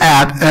laughs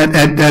at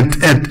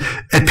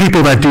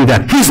people that do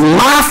that. He's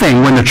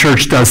laughing when the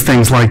church does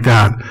things like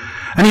that.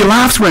 And he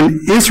laughs when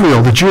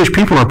Israel, the Jewish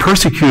people, are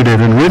persecuted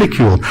and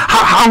ridiculed.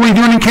 How are we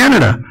doing in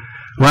Canada?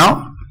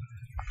 Well,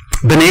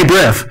 B'nai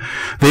B'rith,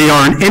 they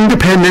are an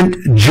independent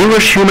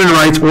Jewish human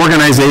rights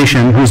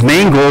organization whose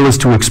main goal is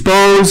to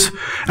expose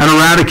and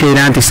eradicate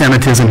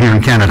anti-Semitism here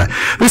in Canada.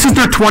 This is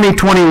their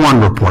 2021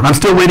 report. I'm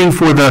still waiting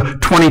for the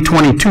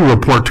 2022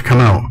 report to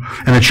come out,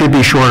 and it should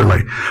be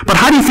shortly. But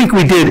how do you think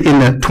we did in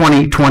the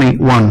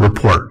 2021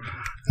 report?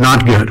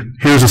 Not good.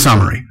 Here's a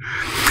summary.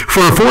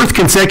 For a fourth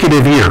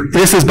consecutive year,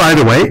 this is, by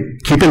the way,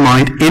 keep in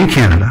mind, in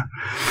Canada,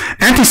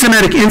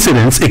 anti-Semitic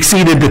incidents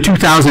exceeded the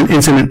 2000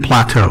 incident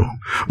plateau,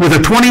 with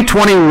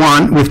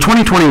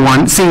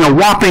 2021 seeing a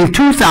whopping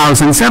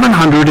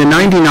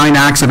 2,799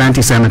 acts of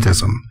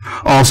anti-Semitism.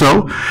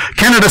 Also,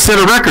 Canada set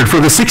a record for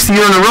the 6th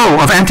year in a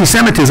row of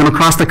anti-Semitism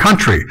across the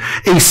country,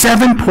 a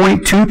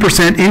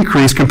 7.2%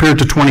 increase compared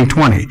to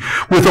 2020,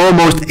 with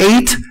almost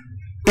 8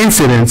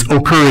 incidents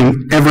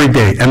occurring every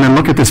day. And then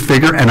look at this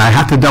figure, and I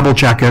had to double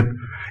check it.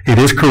 It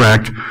is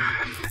correct.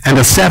 And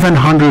a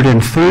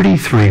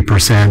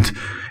 733%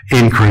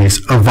 increase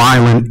of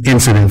violent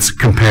incidents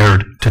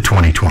compared to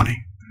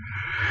 2020.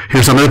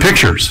 Here's some of the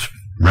pictures,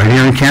 right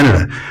here in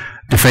Canada.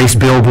 Defaced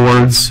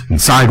billboards and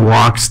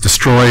sidewalks,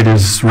 destroyed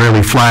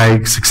Israeli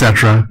flags,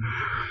 etc.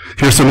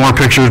 Here's some more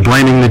pictures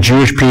blaming the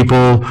Jewish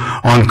people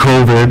on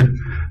COVID.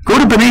 Go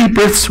to B'nai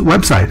B'rith's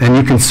website and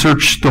you can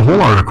search the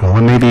whole article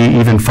and maybe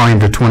even find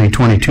the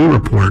 2022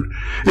 report.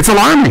 It's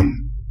alarming.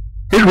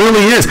 It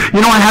really is.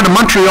 You know, I had a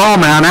Montreal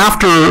man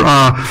after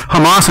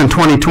Hamas in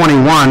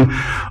 2021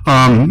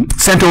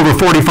 sent over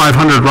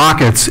 4,500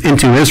 rockets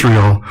into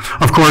Israel.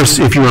 Of course,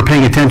 if you were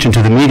paying attention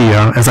to the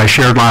media, as I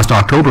shared last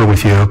October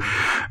with you,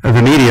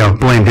 the media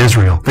blamed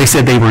Israel. They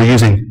said they were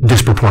using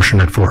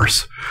disproportionate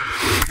force.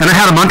 And I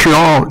had a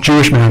Montreal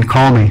Jewish man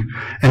call me,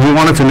 and he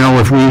wanted to know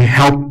if we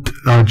helped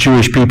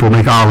Jewish people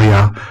make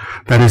Aliyah,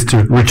 that is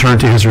to return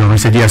to Israel. And I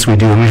said, yes, we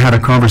do. And we had a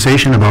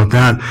conversation about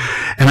that.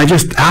 And I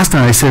just asked him,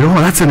 I said, oh,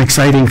 that's an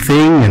exciting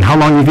thing. And how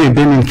long have you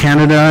been in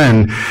Canada?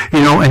 And, you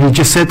know, and he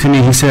just said to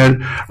me, he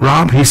said,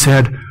 Rob, he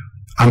said,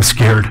 I'm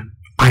scared.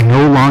 I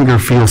no longer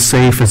feel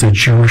safe as a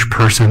Jewish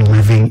person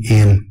living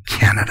in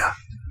Canada.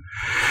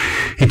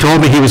 He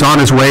told me he was on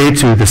his way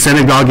to the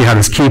synagogue. He had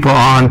his kippah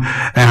on,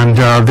 and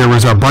there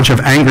was a bunch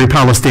of angry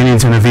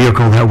Palestinians in a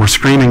vehicle that were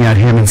screaming at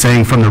him and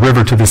saying, from the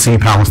river to the sea,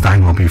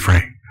 Palestine will be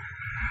free.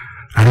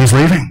 And he's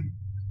leaving.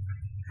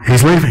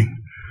 He's leaving.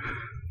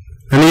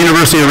 And the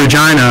University of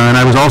Regina, and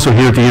I was also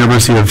here at the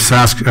University of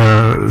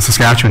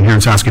Saskatchewan, here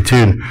in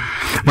Saskatoon.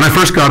 When I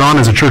first got on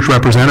as a church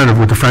representative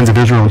with the Friends of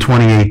Israel in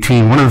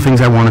 2018, one of the things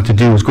I wanted to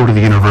do was go to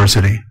the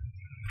university.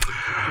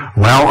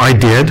 Well, I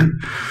did.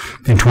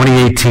 In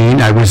 2018,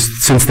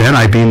 since then,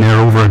 I've been there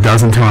over a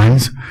dozen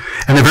times.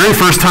 And the very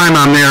first time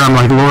I'm there, I'm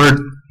like, Lord,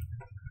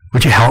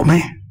 would you help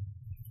me?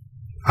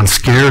 I'm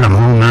scared. I'm a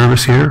little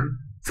nervous here.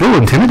 It's a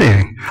little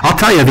intimidating. I'll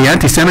tell you, the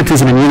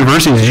anti-Semitism in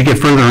universities, as you get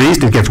further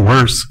east, it gets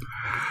worse.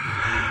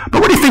 But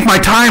what do you think my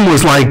time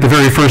was like the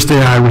very first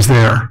day I was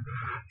there?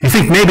 You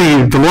think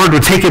maybe the Lord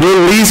would take it a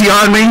little easy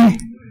on me?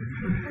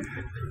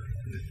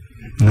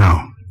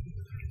 No.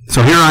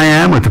 So here I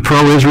am with the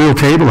pro-Israel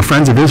table, the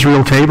Friends of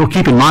Israel table.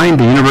 Keep in mind,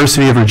 the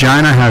University of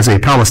Regina has a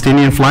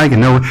Palestinian flag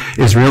and no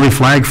Israeli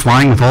flag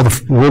flying with all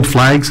the world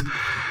flags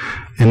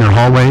in their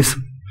hallways.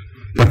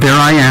 But there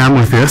I am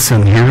with this,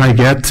 and here I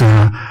get...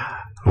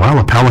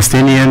 a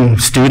Palestinian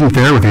student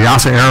there with the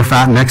Yasser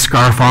Arafat neck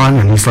scarf on,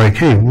 and he's like,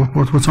 hey,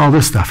 what's all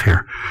this stuff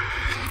here?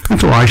 And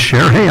so I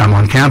share, hey, I'm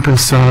on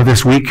campus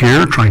this week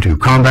here trying to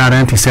combat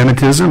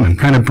anti-Semitism and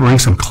kind of bring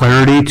some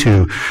clarity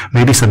to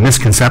maybe some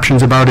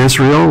misconceptions about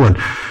Israel.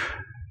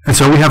 And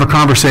so we have a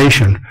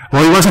conversation.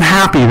 Well, he wasn't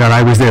happy that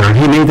I was there, and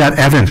he made that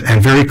evident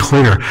and very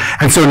clear.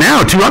 And so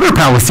now 2 other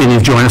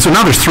Palestinians join us, so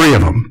now there's 3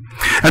 of them.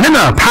 And then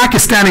a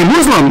Pakistani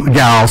Muslim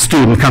gal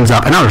student comes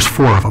up, and now there's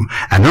 4 of them.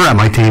 And they're at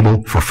my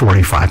table for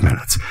 45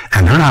 minutes.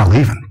 And they're not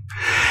leaving.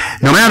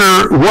 No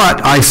matter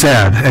what I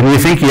said, and you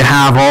think you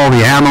have all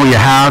the ammo you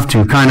have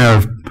to kind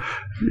of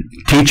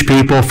teach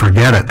people,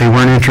 forget it. They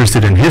weren't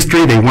interested in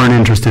history. They weren't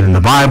interested in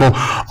the Bible.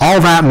 All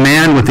that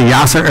man with the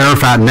Yasser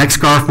Arafat neck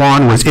scarf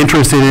on was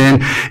interested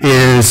in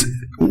is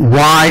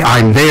why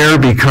I'm there,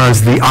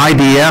 because the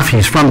IDF,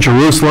 he's from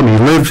Jerusalem,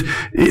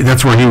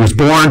 that's where he was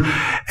born,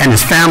 and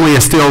his family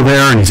is still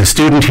there, and he's a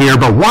student here,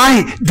 but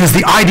why does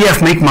the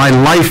IDF make my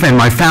life and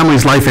my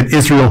family's life in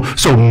Israel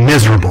so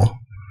miserable?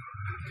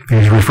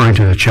 He's referring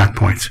to the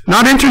checkpoints.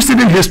 Not interested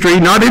in history,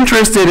 not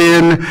interested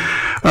in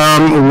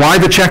why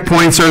the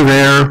checkpoints are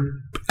there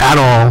at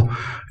all,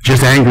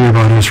 just angry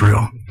about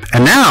Israel.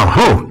 And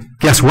now,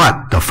 guess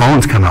what? The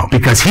phones come out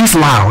because he's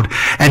loud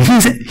and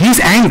he's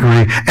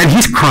angry and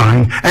he's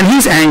crying and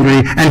he's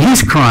angry and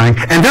he's crying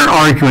and they're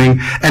arguing,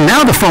 and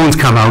now the phones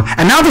come out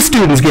and now the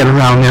students get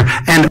around there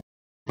and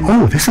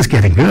oh, this is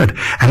getting good.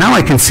 And now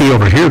I can see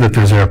over here that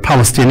there's a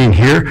Palestinian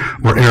here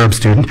or Arab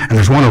student, and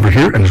there's one over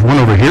here and there's one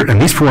over here,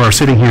 and these 4 are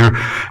sitting here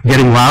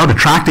getting loud,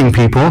 attracting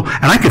people,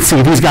 and I could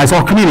see these guys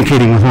all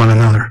communicating with one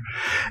another.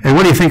 And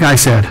what do you think I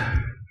said?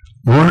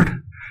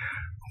 Lord,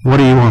 what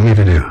do you want me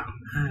to do?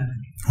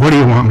 What do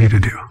you want me to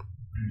do?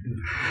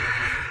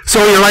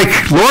 So you're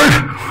like, Lord,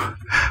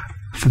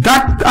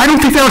 I don't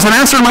think that was an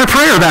answer to my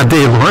prayer that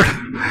day, Lord.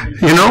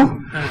 You know?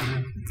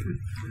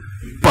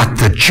 But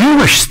the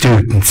Jewish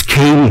students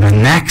came the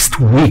next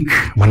week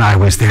when I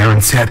was there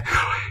and said,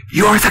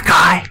 you're the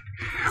guy.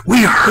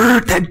 We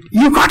heard that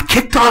you got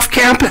kicked off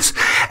campus.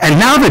 And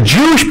now the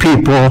Jewish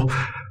people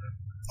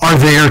are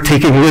there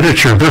taking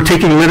literature. They're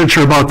taking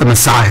literature about the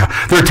Messiah.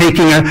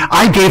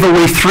 I gave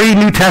away 3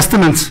 New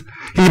Testaments,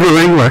 Hebrew,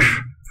 English.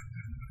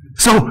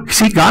 So,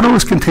 see, God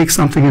always can take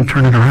something and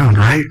turn it around,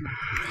 right?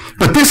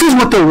 But this is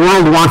what the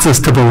world wants us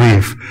to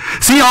believe.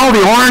 See all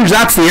the orange?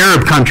 That's the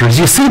Arab countries.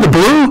 You see the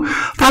blue?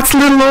 That's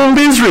little old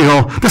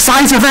Israel, the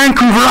size of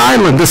Vancouver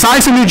Island, the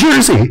size of New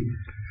Jersey.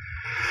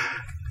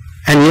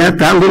 And yet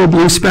that little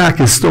blue speck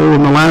is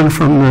stolen the land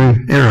from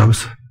the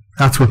Arabs.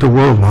 That's what the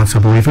world wants to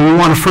believe. And we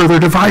want to further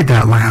divide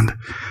that land.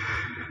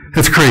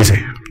 It's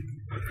crazy.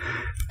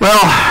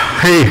 Well,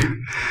 hey,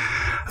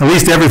 at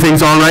least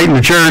everything's all right in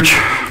the church.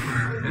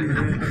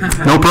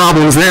 No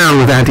problems there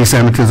with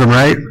anti-Semitism,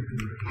 right?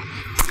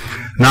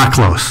 Not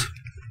close.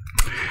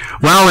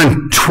 Well,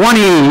 in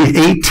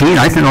 2018,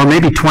 I think, or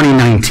maybe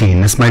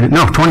 2019,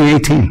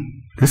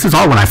 2018. This is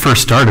all when I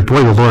first started.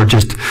 Boy, the Lord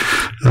just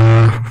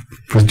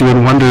was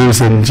doing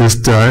wonders and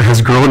just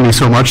has grown me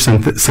so much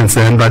since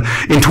then. But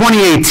in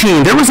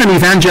 2018, there was an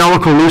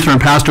evangelical Lutheran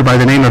pastor by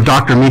the name of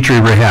Dr. Mitri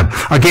Raheb,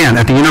 again,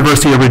 at the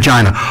University of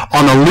Regina,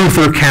 on the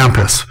Luther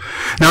campus.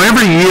 Now,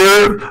 every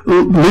year,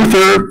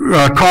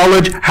 Luther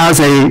College has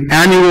an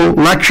annual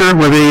lecture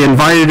where they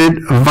invite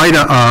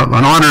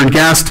an honored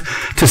guest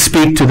to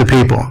speak to the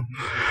people.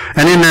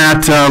 And in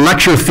that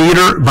lecture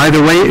theater, by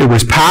the way, it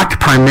was packed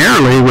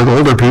primarily with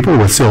older people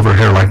with silver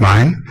hair like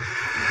mine.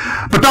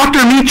 But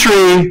Dr.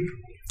 Mitri,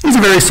 he's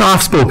a very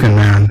soft-spoken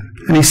man,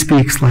 and he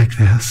speaks like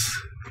this,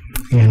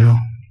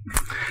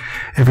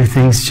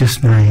 everything's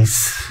just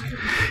nice.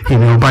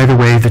 By the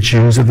way, the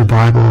Jews of the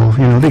Bible,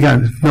 they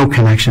got no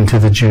connection to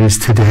the Jews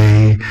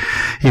today,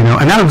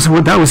 and that was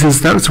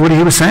what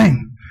he was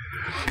saying.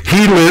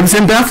 He lives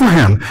in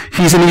Bethlehem.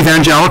 He's an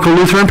evangelical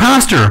Lutheran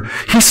pastor.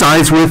 He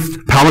sides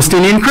with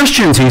Palestinian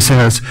Christians, he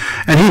says.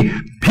 And he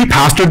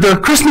pastored the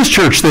Christmas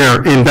church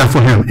there in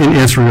Bethlehem, in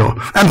Israel.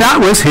 And that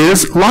was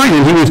his line.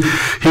 And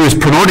he was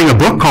promoting a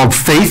book called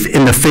Faith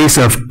in the Face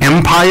of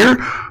Empire.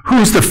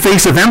 Who's the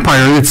face of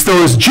empire? It's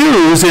those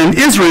Jews in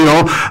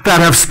Israel that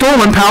have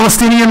stolen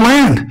Palestinian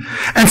land.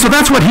 And so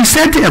that's what he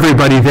said to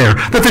everybody there,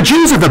 that the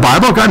Jews of the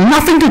Bible got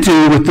nothing to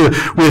do with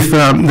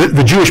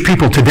the Jewish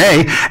people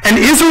today, and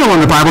Israel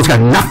in the Bible's got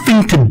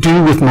nothing to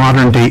do with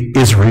modern-day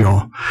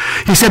Israel.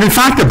 He said, in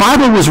fact, the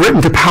Bible was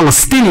written to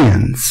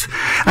Palestinians.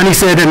 And he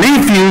said, and they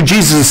view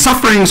Jesus'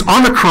 sufferings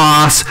on the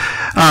cross,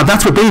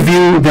 that's what they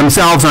view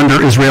themselves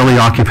under Israeli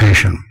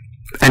occupation.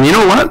 And you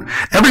know what?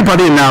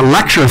 Everybody in that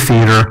lecture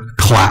theater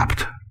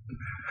clapped.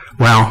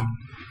 Well,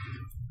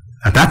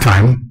 at that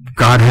time,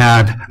 God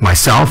had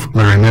myself,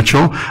 Larry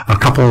Mitchell, a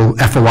couple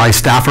FOI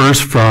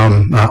staffers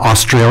from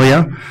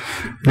Australia.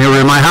 They were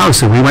in my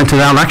house, and we went to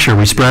that lecture.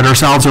 We spread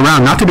ourselves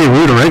around, not to be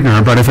rude or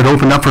ignorant, but if it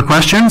opened up for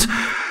questions,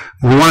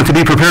 we wanted to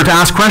be prepared to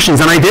ask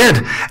questions, and I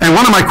did. And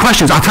one of my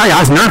questions, I'll tell you,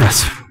 I was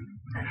nervous.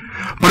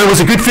 But it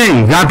was a good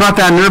thing. God brought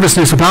that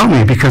nervousness about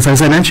me because,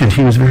 as I mentioned,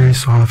 he was very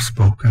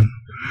soft-spoken.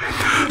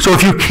 So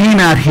if you came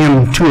at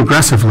him too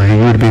aggressively,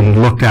 you would have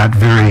been looked at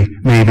very,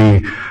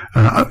 maybe,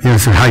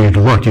 this is how you'd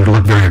look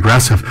very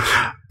aggressive.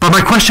 But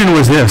my question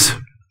was this.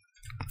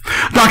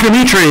 Dr.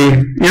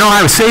 Mitri,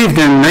 I was saved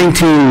in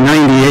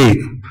 1998.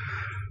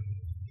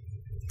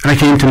 And I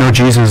came to know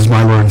Jesus as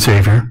my Lord and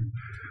Savior.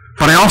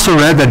 But I also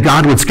read that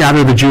God would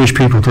scatter the Jewish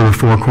people to the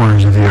four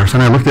corners of the earth.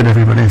 And I looked at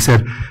everybody and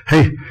said,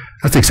 hey,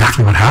 that's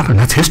exactly what happened.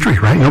 That's history,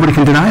 right? Nobody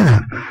can deny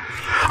that.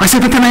 I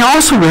said, but then I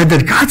also read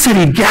that God said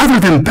he'd gather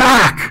them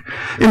back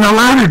in the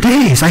latter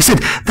days. I said,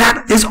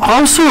 that is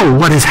also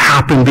what has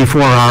happened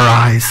before our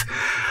eyes.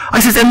 I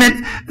said, and that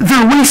there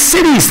are waste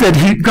cities that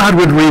God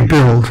would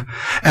rebuild.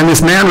 And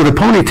this man with a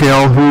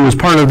ponytail, who was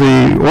part of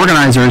the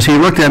organizers, he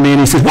looked at me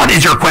and he said, what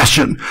is your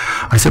question?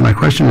 I said, my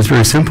question is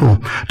very simple.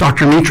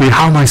 Dr. Mitri,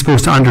 how am I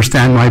supposed to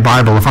understand my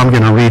Bible if I'm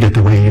going to read it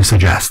the way you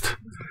suggest?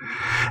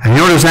 And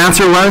you know what his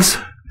answer was?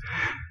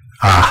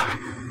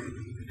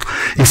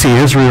 You see,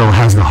 Israel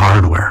has the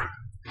hardware.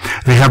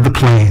 They have the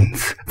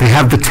planes. They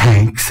have the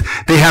tanks.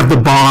 They have the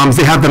bombs.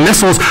 They have the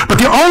missiles. But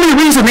the only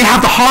reason they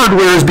have the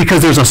hardware is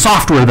because there's a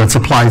software that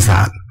supplies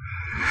that.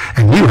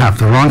 And you have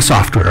the wrong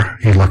software,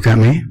 he looked at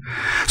me.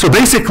 So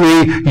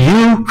basically,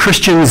 you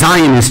Christian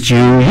Zionist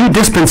Jew, you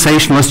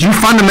dispensationalist, you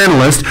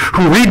fundamentalist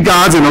who read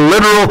God's in a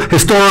literal,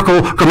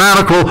 historical,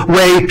 grammatical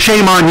way,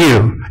 shame on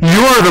you.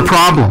 You're the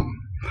problem.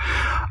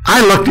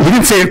 He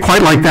didn't say it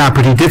quite like that,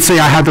 but he did say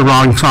I had the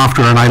wrong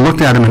software, and I looked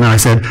at him and I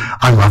said,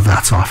 I love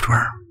that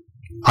software.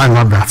 I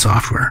love that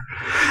software.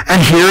 And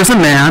here's a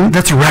man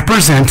that's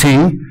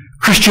representing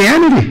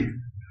Christianity.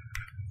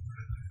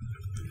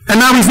 And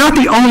now he's not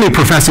the only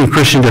professing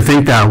Christian to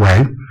think that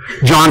way.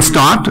 John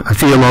Stott, a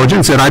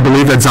theologian, said, I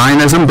believe that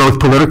Zionism, both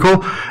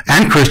political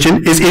and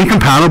Christian, is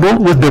incompatible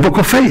with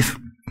biblical faith.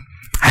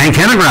 Hank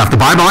Hanegraaff, the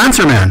Bible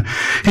Answer Man,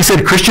 he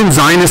said Christian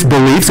Zionist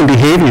beliefs and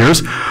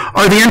behaviors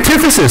are the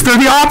antithesis. They're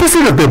the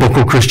opposite of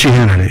biblical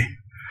Christianity.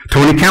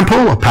 Tony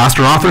Campolo,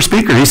 pastor, author,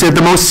 speaker, he said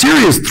the most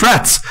serious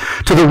threats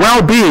to the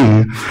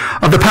well-being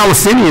of the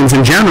Palestinians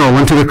in general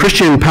and to the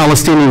Christian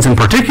Palestinians in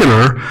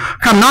particular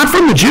come not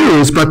from the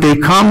Jews, but they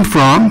come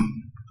from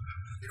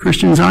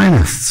Christian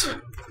Zionists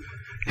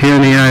here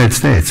in the United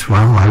States.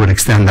 Well, I would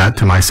extend that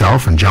to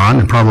myself and John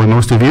and probably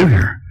most of you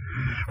here.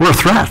 We're a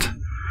threat.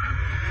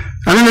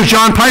 And then there's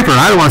John Piper.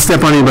 I don't want to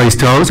step on anybody's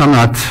toes. I'm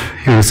not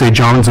here to say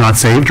John's not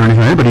saved or anything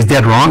like that, but he's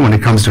dead wrong when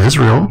it comes to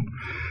Israel.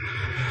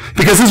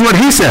 Because this is what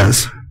he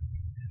says.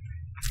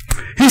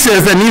 He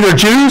says that neither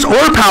Jews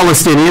or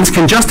Palestinians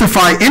can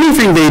justify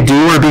anything they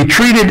do or be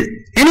treated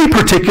any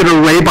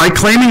particular way by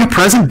claiming a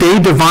present-day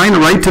divine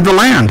right to the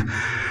land,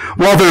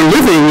 while they're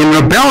living in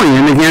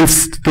rebellion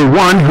against the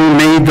one who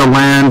made the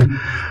land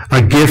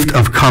a gift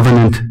of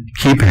covenant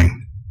keeping.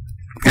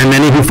 And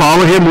many who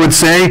follow him would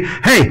say,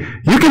 hey,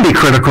 you can be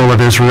critical of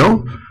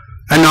Israel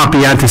and not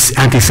be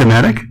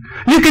anti-Semitic.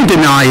 You can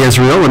deny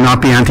Israel and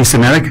not be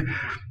anti-Semitic.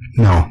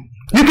 No.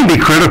 You can be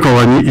critical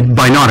and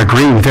by not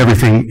agreeing with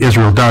everything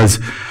Israel does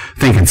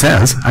thinking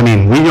says. I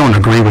mean, we don't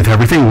agree with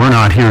everything. We're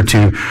not here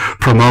to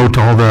promote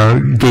all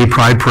the gay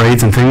pride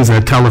parades and things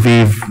at Tel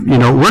Aviv.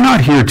 We're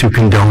not here to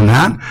condone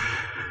that.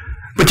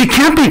 But you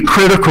can't be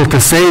critical to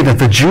say that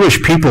the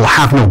Jewish people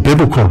have no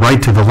biblical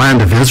right to the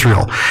land of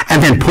Israel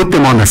and then put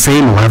them on the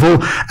same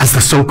level as the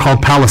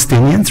so-called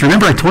Palestinians.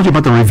 Remember I told you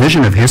about the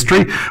revision of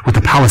history with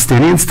the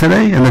Palestinians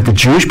today, and that the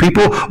Jewish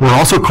people were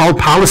also called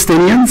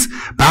Palestinians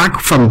back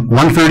from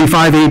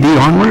 135 AD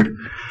onward?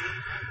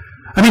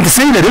 I mean, to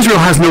say that Israel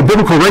has no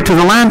biblical right to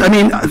the land, I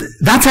mean,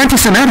 that's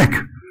anti-Semitic.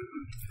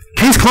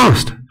 Case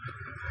closed.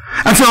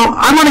 And so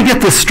I want to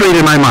get this straight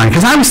in my mind,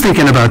 because I was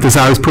thinking about this,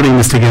 I was putting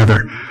this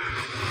together.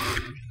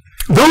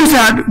 Those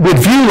that would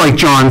view like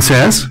John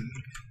says,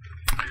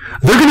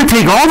 they're going to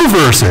take all the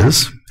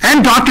verses,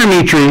 and Dr.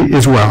 Mitri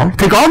as well,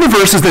 take all the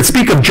verses that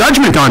speak of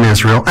judgment on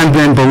Israel and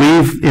then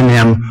believe in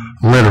them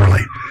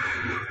literally.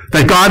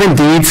 That God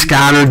indeed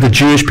scattered the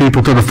Jewish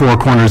people to the four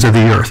corners of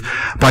the earth.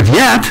 But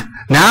yet,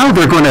 now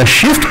they're going to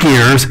shift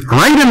gears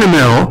right in the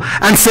middle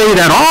and say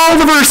that all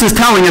the verses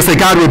telling us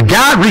that God would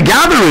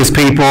regather his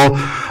people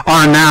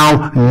are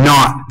now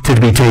not to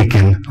be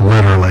taken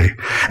literally.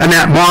 And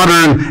that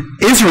modern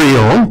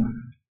Israel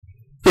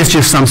is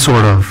just some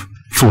sort of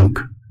fluke.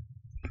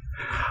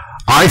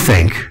 I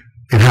think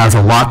it has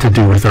a lot to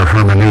do with their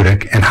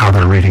hermeneutic and how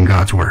they're reading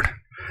God's word.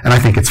 And I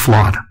think it's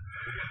flawed.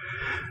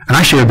 And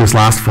I shared this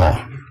last fall.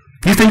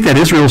 You think that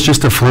Israel is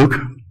just a fluke?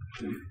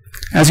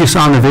 As you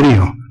saw in the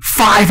video,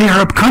 5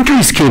 Arab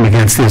countries came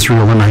against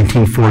Israel in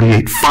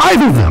 1948.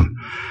 5 of them.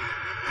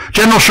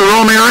 General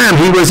Sharon Aram,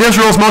 he was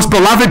Israel's most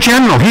beloved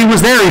general. He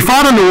was there. He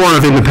fought in the War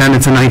of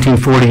Independence in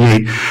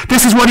 1948.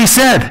 This is what he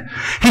said.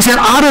 He said,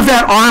 out of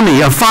that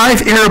army of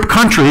 5 Arab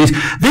countries,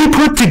 they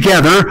put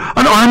together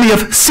an army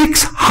of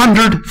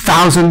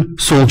 600,000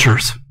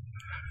 soldiers.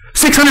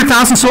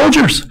 600,000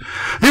 soldiers.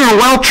 They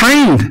were well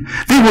trained.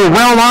 They were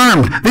well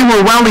armed. They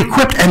were well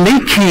equipped. And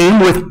they came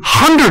with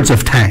hundreds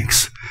of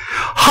tanks,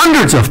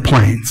 hundreds of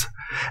planes.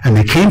 And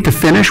they came to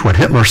finish what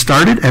Hitler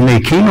started, and they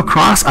came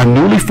across a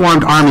newly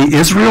formed army,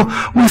 Israel,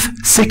 with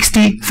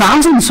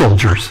 60,000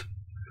 soldiers,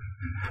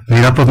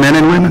 made up of men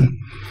and women,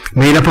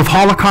 made up of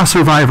Holocaust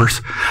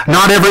survivors.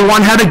 Not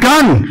everyone had a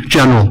gun,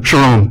 General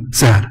Sharon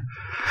said.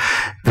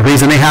 The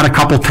reason they had a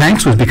couple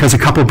tanks was because a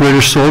couple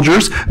British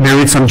soldiers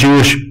married some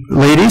Jewish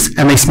ladies,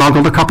 and they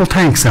smuggled a couple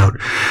tanks out.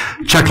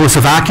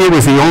 Czechoslovakia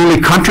was the only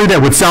country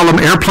that would sell them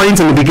airplanes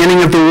in the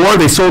beginning of the war.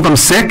 They sold them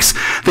 6.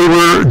 They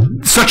were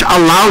such a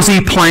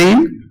lousy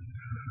plane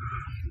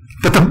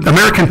that the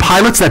American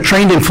pilots that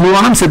trained and flew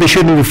on them said they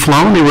shouldn't have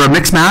flown. They were a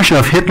mix mash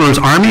of Hitler's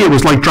army. It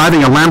was like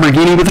driving a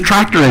Lamborghini with a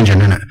tractor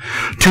engine in it.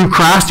 2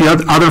 crashed, the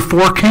other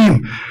 4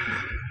 came.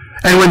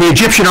 And when the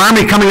Egyptian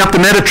army coming up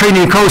the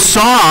Mediterranean coast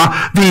saw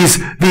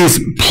these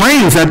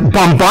planes, that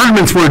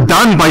bombardments were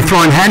done by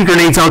throwing hand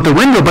grenades out the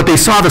window, but they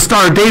saw the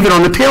Star of David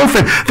on the tail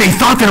fin, they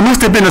thought there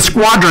must have been a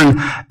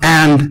squadron,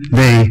 and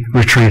they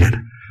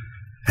retreated.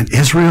 And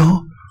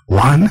Israel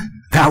won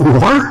that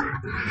war?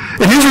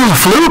 And Israel's a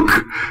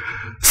fluke?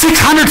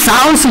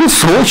 600,000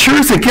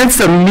 soldiers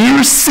against a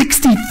mere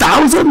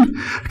 60,000?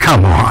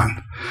 Come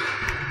on.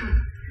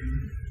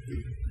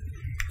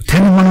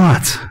 10-1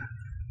 odds.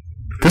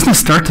 Doesn't it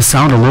start to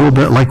sound a little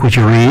bit like what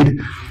you read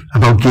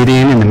about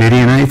Gideon and the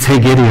Midianites?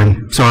 Hey,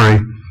 Gideon, sorry,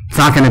 it's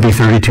not going to be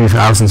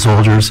 32,000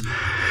 soldiers.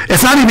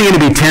 It's not even going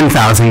to be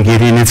 10,000,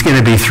 Gideon. It's going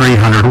to be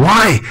 300.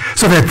 Why?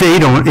 So that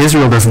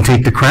Israel doesn't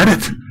take the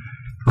credit,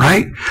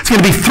 right? It's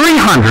going to be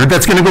 300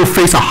 that's going to go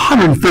face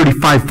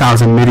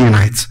 135,000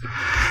 Midianites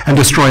and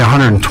destroy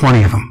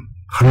 120 of them,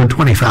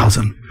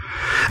 120,000.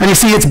 And you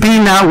see, it's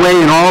been that way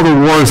in all the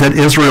wars that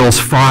Israel's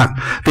fought.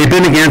 They've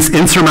been against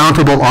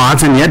insurmountable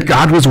odds, and yet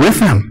God was with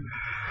them.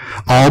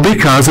 All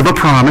because of a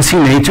promise he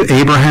made to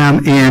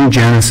Abraham in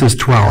Genesis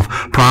 12.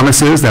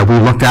 Promises that we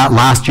looked at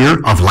last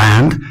year of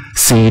land,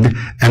 seed,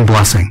 and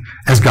blessing,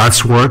 as God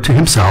swore to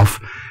himself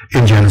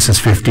in Genesis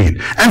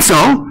 15. And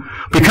so,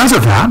 because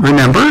of that,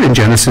 remember in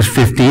Genesis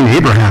 15,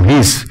 Abraham,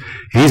 he's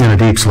in a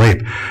deep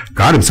sleep.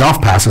 God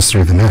himself passes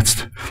through the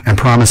midst and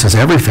promises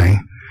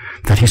everything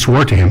that he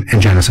swore to him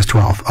in Genesis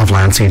 12 of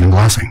land, seed, and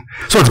blessing.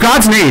 So it's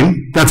God's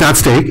name that's at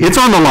stake. It's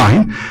on the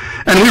line.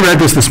 And we read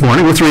this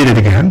morning. Let's read it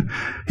again.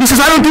 He says,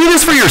 I don't do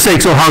this for your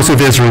sakes, O house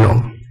of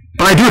Israel,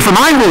 but I do it for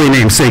my holy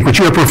name's sake, which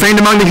you have profaned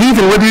among the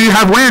heathen, whither you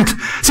have went.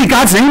 See,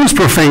 God's name was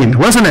profaned,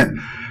 wasn't it?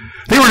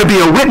 They were to be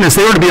a witness.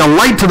 They were to be a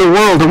light to the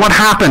world. And what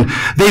happened?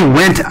 They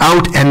went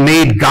out and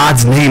made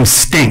God's name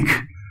stink.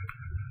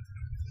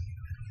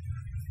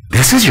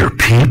 This is your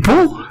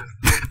people?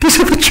 These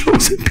are the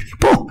chosen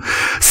people.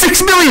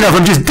 6 million of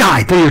them just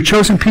died. They're your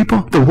chosen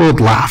people? The world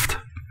laughed.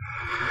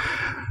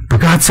 But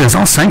God says,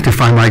 I'll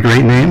sanctify my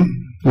great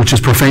name, which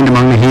is profaned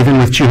among the heathen,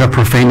 which you have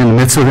profaned in the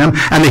midst of them.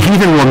 And the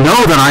heathen will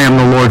know that I am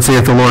the Lord,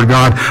 saith the Lord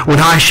God, when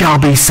I shall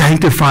be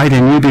sanctified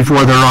in you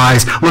before their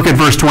eyes. Look at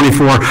verse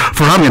 24.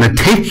 For I'm going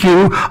to take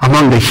you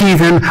among the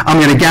heathen. I'm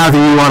going to gather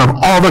you out of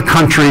all the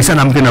countries, and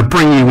I'm going to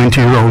bring you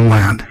into your own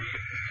land.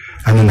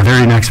 And then the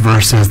very next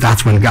verse says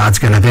that's when God's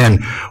going to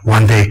then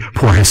one day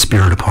pour his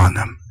Spirit upon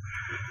them.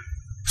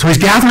 So he's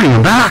gathering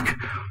them back.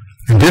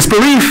 In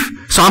disbelief,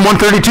 Psalm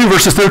 132,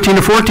 verses 13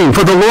 to 14,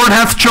 for the Lord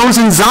hath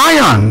chosen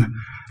Zion.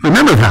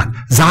 Remember that,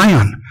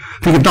 Zion.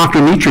 Think of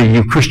Dr. Mitri,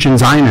 you Christian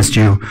Zionist,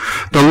 you.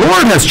 The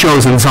Lord has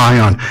chosen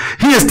Zion.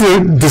 He has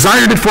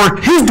desired it for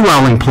his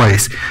dwelling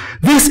place.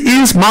 This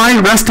is my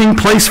resting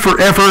place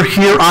forever.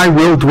 Here I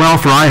will dwell,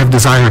 for I have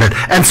desired it.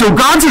 And so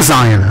God's a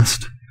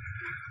Zionist.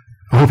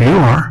 I hope you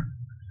are.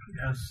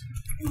 Yes.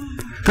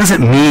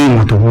 Doesn't mean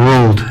what the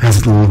world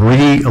has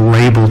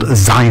relabeled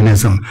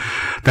Zionism,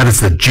 that it's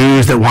the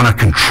Jews that want to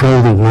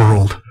control the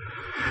world.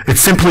 It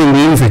simply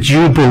means that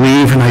you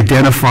believe and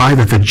identify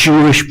that the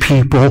Jewish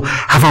people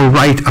have a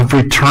right of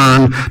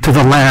return to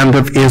the land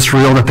of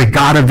Israel that the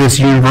God of this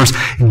universe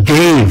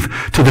gave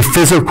to the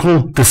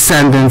physical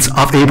descendants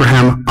of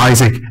Abraham,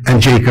 Isaac,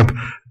 and Jacob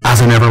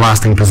as an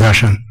everlasting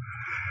possession.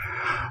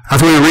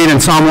 That's what we read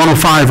in Psalm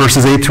 105,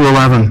 verses 8 to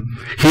 11.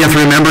 He hath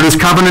remembered his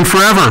covenant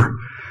forever,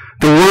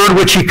 the word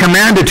which he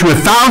commanded to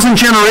 1,000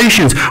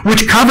 generations,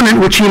 which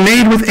covenant which he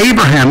made with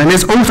Abraham, and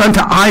his oath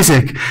unto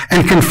Isaac,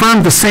 and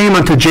confirmed the same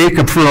unto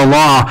Jacob for a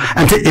law,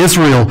 and to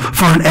Israel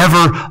for an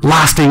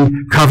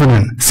everlasting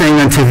covenant, saying,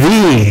 unto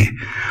thee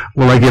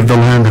will I give the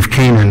land of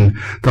Canaan,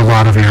 the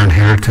lot of your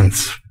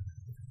inheritance.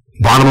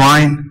 Bottom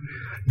line,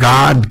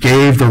 God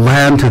gave the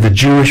land to the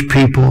Jewish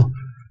people,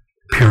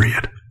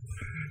 period.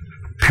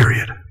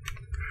 Period.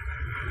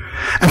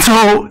 And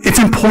so it's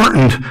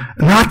important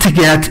not to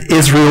get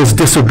Israel's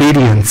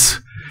disobedience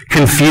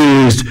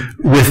confused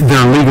with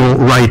their legal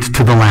right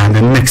to the land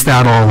and mix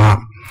that all up.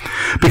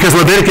 Because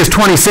Leviticus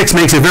 26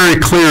 makes it very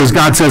clear, as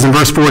God says in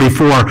verse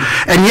 44,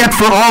 and yet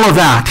for all of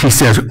that, he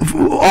says,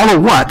 all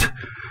of what?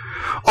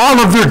 All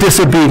of their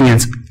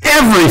disobedience,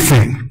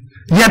 everything,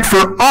 yet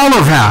for all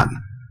of that,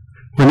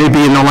 when they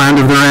be in the land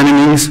of their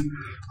enemies,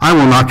 I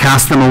will not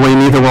cast them away,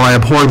 neither will I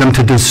abhor them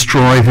to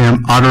destroy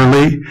them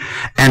utterly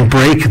and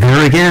break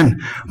there again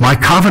my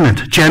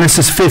covenant,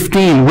 Genesis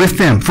 15, with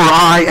them, for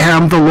I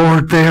am the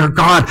Lord their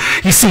God.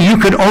 You see, you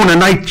could own a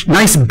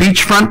nice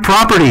beachfront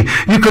property.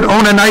 You could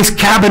own a nice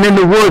cabin in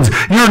the woods.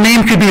 Your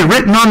name could be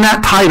written on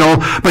that title,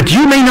 but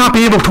you may not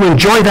be able to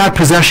enjoy that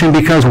possession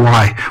because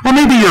why? Well,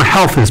 maybe your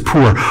health is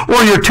poor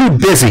or you're too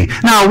busy.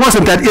 Now, it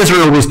wasn't that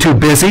Israel was too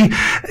busy.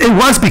 It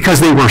was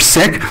because they were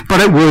sick, but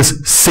it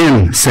was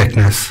sin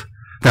sickness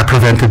that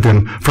prevented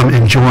them from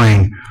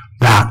enjoying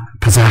that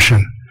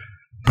possession.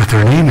 But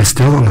their name is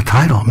still on the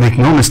title. Make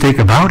no mistake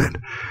about it.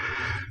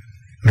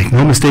 Make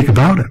no mistake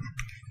about it.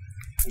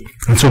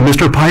 And so,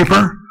 Mr.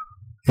 Piper,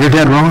 you're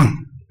dead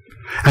wrong.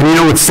 And you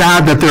know, it's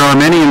sad that there are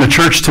many in the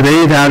church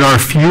today that are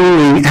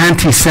fueling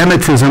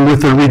anti-Semitism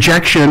with the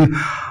rejection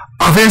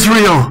of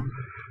Israel.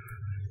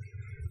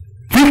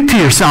 Think to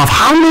yourself,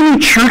 how many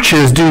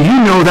churches do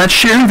you know that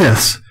share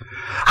this?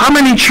 How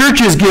many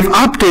churches give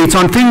updates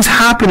on things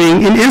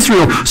happening in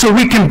Israel so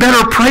we can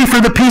better pray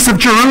for the peace of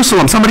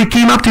Jerusalem? Somebody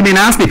came up to me and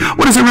asked me,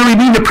 what does it really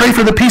mean to pray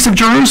for the peace of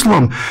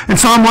Jerusalem? In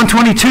Psalm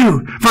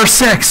 122, verse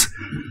 6,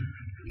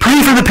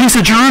 pray for the peace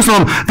of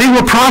Jerusalem. They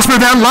will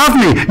prosper that love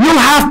me.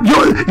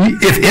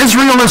 If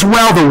Israel is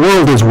well, the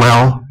world is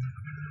well.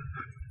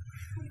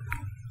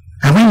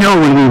 And we know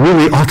when we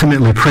really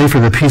ultimately pray for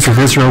the peace of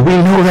Israel, we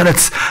know that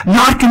it's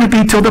not going to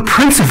be till the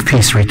Prince of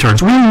Peace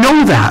returns. We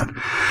know that.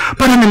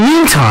 But in the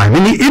meantime,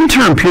 in the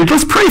interim period,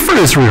 let's pray for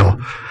Israel.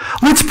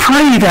 Let's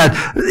pray that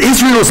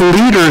Israel's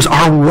leaders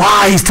are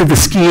wise to the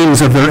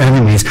schemes of their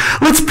enemies.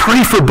 Let's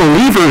pray for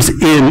believers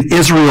in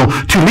Israel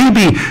to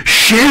maybe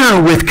share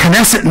with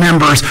Knesset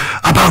members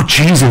about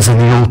Jesus in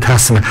the Old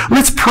Testament.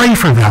 Let's pray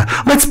for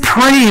that. Let's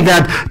pray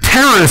that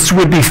terrorists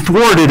would be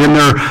thwarted in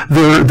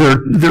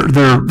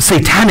their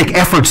satanic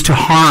efforts to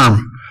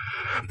harm.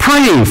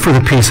 Pray for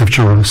the peace of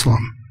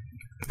Jerusalem.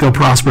 They'll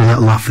prosper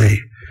that love thee.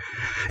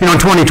 You know, in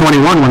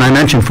 2021, when I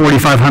mentioned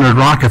 4,500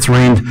 rockets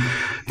rained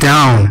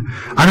down,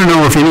 I don't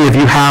know if any of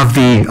you have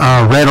the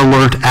Red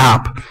Alert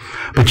app,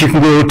 but you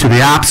can go to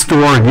the App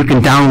Store and you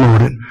can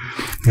download it.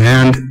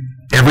 And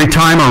every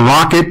time a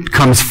rocket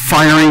comes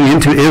firing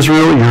into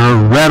Israel,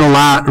 your Red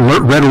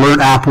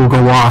Alert app will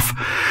go off.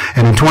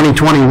 And in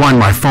 2021,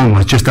 my phone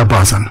was just a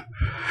buzzing.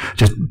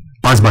 Just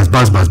buzz, buzz,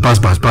 buzz, buzz, buzz,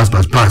 buzz, buzz,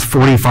 buzz, buzz,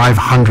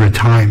 4,500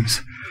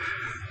 times.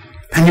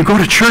 And you go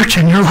to church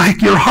and you're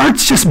like, your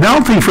heart's just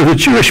melting for the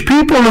Jewish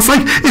people. It's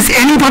like, is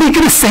anybody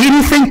going to say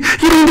anything?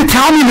 You mean to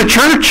tell me the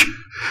church?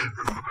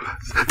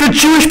 The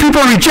Jewish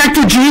people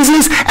rejected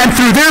Jesus and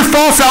through their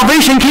false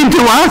salvation came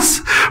to us.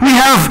 We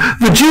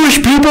have the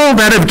Jewish people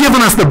that have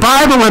given us the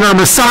Bible and our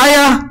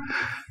Messiah.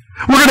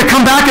 We're going to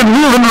come back and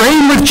rule and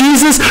reign with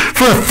Jesus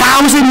for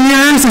 1,000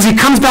 years as he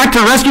comes back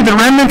to rescue the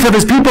remnant of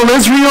his people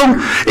Israel.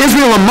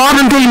 Israel, a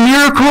modern day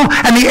miracle,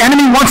 and the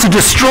enemy wants to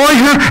destroy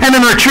her. And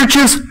in our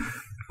churches,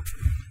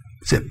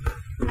 zip.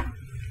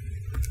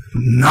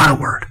 Not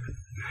a word.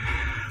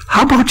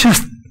 How about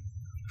just,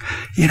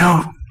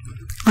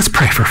 let's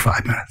pray for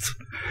 5 minutes.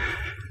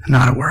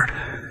 Not a word.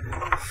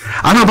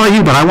 I don't know about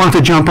you, but I want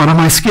to jump out of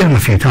my skin a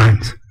few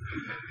times.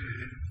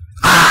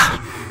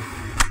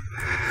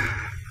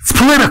 It's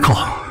political.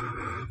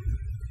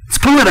 It's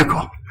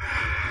political.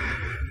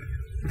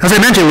 As I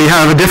mentioned, we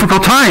have a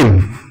difficult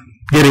time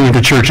getting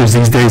into churches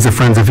these days, the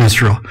Friends of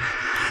Israel.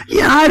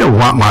 Yeah, I don't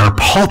want my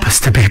pulpits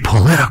to be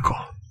political.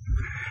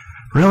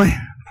 Really?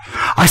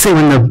 I say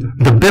when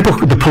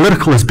the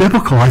political is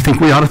biblical, I think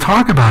we ought to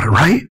talk about it,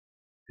 right?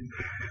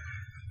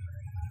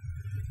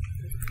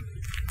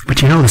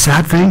 But you know the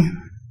sad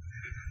thing?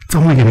 It's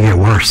only going to get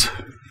worse.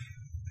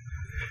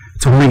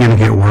 It's only going to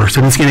get worse,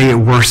 and it's going to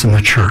get worse in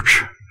the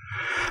church.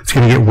 It's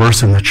going to get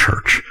worse in the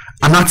church.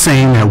 I'm not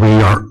saying that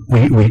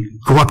we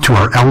go up to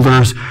our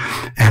elders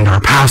and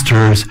our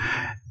pastors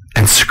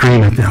and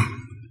scream at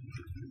them.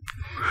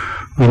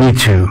 We need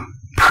to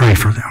pray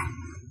for them.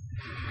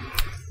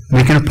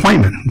 Make an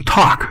appointment and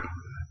talk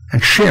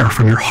and share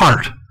from your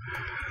heart.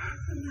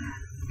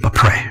 But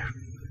pray.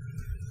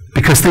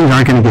 Because things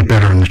aren't going to get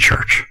better in the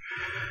church.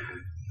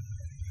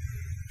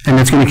 And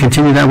it's going to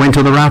continue that way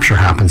until the rapture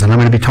happens. And I'm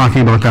going to be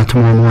talking about that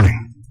tomorrow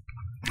morning.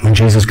 When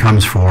Jesus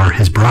comes for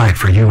his bride,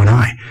 for you and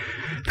I.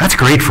 That's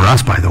great for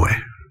us, by the way.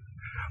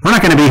 We're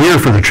not going to be here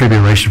for the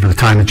tribulation, for the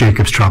time of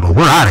Jacob's trouble.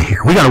 We're out of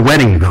here. We got a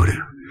wedding to go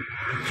to.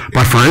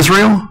 But for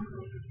Israel,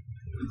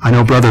 I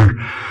know Brother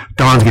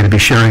Don's going to be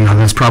sharing on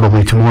this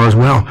probably tomorrow as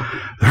well.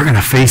 They're going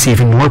to face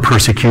even more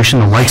persecution,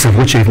 the likes of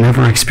which they've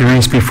never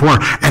experienced before.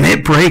 And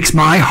it breaks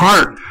my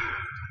heart.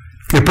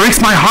 It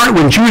breaks my heart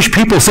when Jewish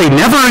people say,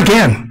 never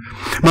again.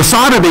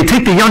 Masada, they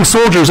take the young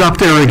soldiers up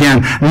there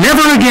again.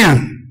 Never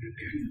again.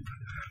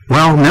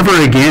 Well, never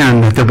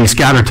again that they'll be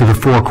scattered to the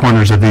four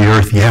corners of the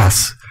earth,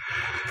 yes.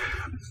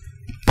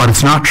 But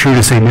it's not true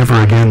to say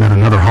never again that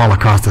another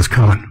Holocaust is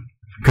coming,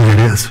 because it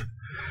is.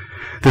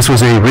 This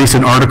was a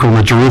recent article in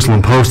the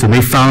Jerusalem Post, and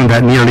they found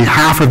that nearly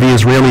half of the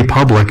Israeli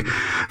public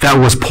that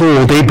was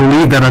polled, they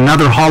believe that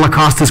another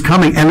Holocaust is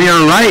coming, and they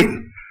are right.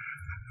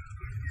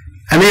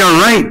 And they are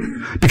right,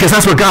 because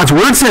that's what God's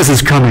Word says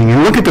is coming.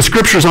 And look at the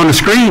scriptures on the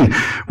screen,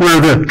 where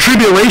the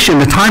tribulation,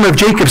 the time of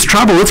Jacob's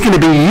trouble, it's going to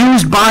be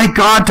used by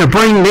God to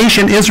bring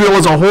nation Israel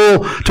as a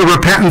whole to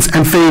repentance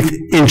and faith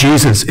in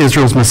Jesus,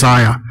 Israel's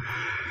Messiah.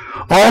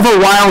 All the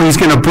while, he's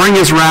going to bring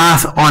his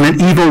wrath on an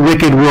evil,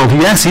 wicked world.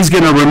 Yes, he's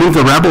going to remove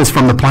the rebels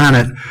from the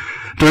planet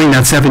during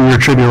that 7-year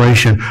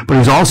tribulation, but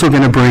he's also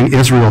going to bring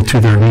Israel to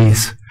their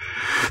knees.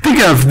 Think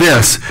of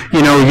this, you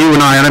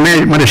and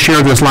I might have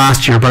shared this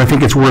last year, but I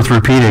think it's worth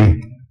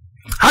repeating.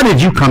 How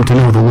did you come to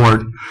know the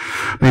Lord?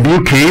 Maybe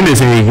you came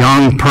as a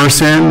young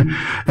person,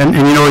 and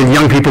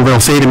young people, they'll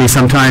say to me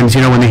sometimes,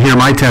 when they hear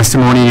my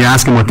testimony, you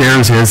ask them what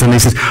theirs is, and they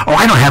say, oh,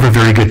 I don't have a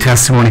very good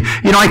testimony.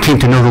 I came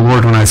to know the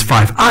Lord when I was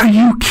 5. Are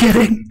you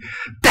kidding?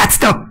 That's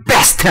the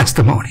best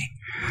testimony.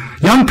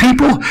 Young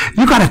people,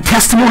 you got a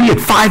testimony at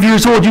 5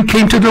 years old, you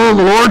came to know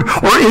the Lord,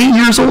 or 8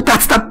 years old,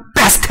 that's the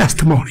best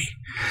testimony.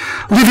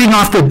 Living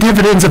off the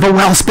dividends of a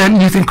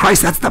well-spent youth in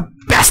Christ, that's the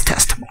best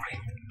testimony.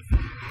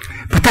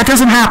 But that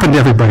doesn't happen to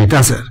everybody,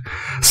 does it?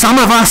 Some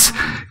of us,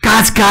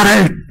 God's got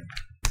to,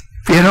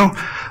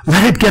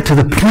 let it get to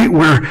the point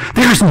where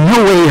there's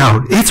no way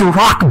out. It's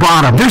rock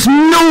bottom. There's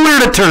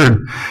nowhere to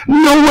turn,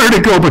 nowhere to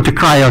go but to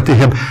cry out to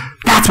him.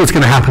 That's what's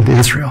going to happen to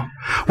Israel,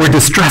 where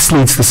distress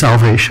leads to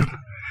salvation.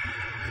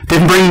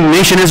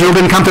 Nation Israel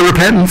didn't come to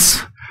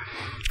repentance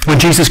when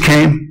Jesus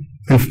came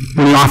and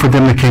when he offered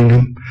them the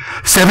kingdom.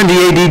 70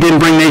 AD didn't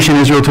bring nation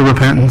Israel to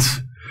repentance.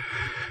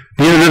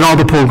 Neither did all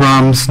the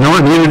pogroms,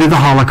 neither did the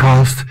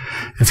Holocaust.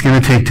 It's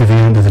going to take to the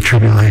end of the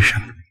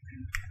tribulation.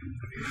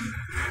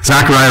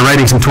 Zechariah,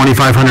 writing some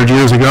 2,500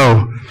 years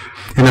ago,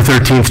 in the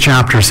 13th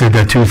chapter, said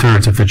that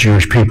 2/3 of the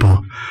Jewish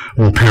people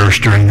will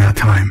perish during that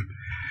time.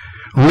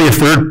 Only a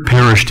third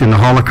perished in the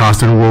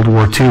Holocaust in World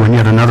War II, and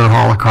yet another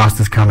Holocaust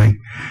is coming,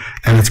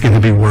 and it's going to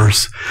be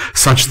worse,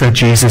 such that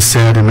Jesus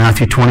said in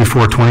Matthew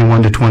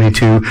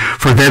 24:21-22,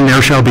 "For then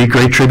there shall be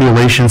great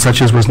tribulation,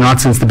 such as was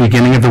not since the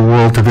beginning of the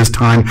world to this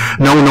time,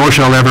 no, nor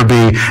shall ever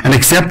be. And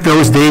except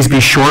those days be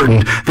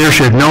shortened, there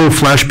should no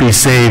flesh be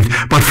saved.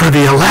 But for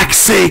the elect's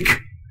sake,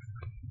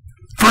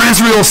 for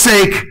Israel's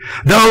sake,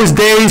 those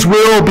days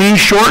will be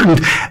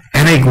shortened."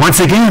 And once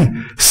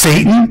again,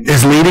 Satan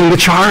is leading the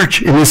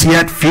charge in this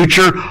yet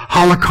future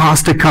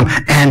Holocaust to come.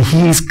 And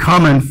he's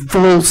coming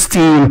full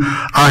steam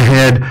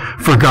ahead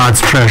for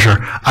God's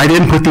treasure. I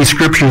didn't put these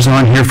scriptures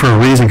on here for a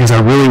reason, because I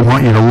really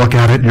want you to look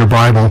at it in your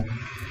Bible.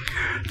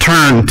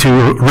 Turn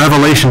to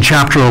Revelation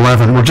chapter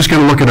 11. We're just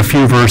going to look at a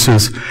few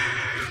verses.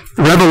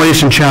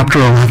 Revelation chapter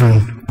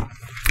 11.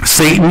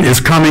 Satan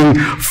is coming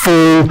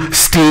full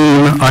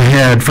steam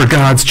ahead for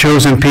God's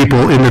chosen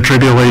people in the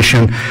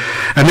tribulation.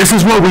 And this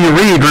is what we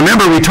read.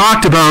 Remember, we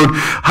talked about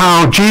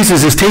how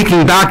Jesus is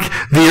taking back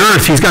the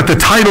earth. He's got the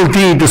title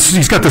deed.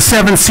 He's got the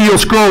 7th seal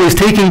scroll. He's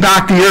taking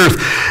back the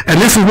earth. And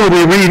this is what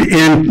we read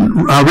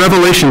in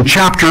Revelation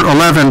chapter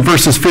 11,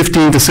 verses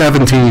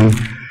 15-17.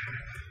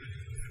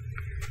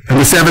 "And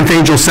the 7th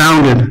angel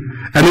sounded,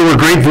 and there were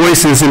great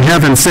voices in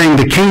heaven saying,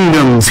 'The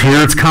kingdom's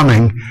here, it's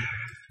coming.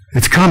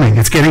 It's coming.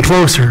 It's getting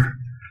closer.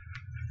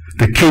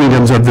 The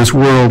kingdoms of this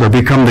world are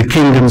become the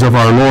kingdoms of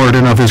our Lord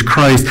and of his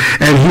Christ,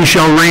 and he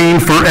shall reign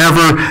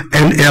forever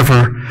and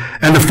ever.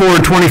 And the 4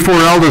 and 24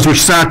 elders which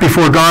sat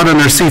before God on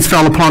their seats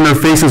fell upon their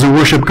faces and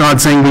worshiped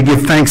God, saying, We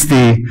give thanks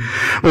thee,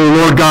 O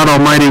Lord God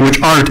Almighty,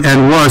 which art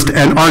and wast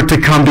and art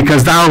to come,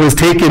 because thou hast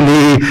taken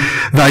thee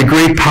thy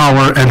great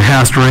power and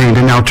hast reigned.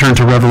 And now turn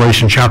to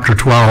Revelation chapter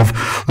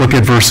 12. Look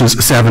at verses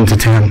 7 to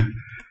 10.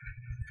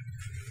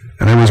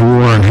 And there was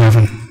war in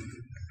heaven.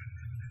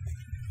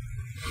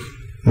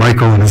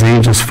 Michael and his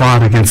angels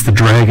fought against the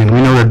dragon.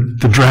 We know that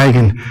the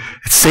dragon,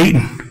 it's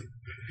Satan,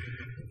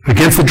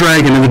 against the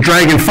dragon, and the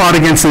dragon fought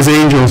against his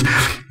angels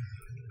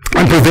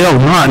and prevailed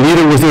not,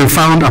 neither was there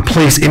found a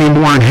place any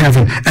more in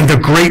heaven. And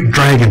the great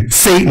dragon,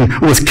 Satan,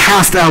 was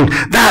cast out,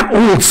 that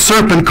old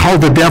serpent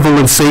called the devil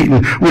and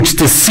Satan, which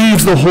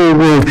deceives the whole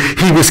world.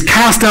 He was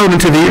cast out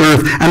into the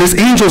earth, and his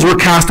angels were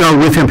cast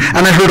out with him.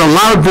 And I heard a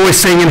loud voice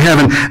saying in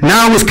heaven,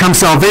 Now is come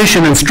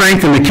salvation and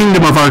strength in the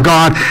kingdom of our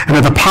God and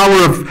of the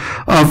power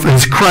of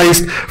his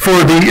Christ,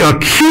 for the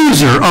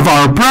accuser of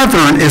our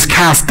brethren is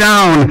cast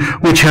down,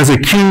 which has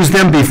accused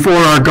them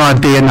before our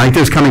God day and night.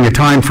 There's coming a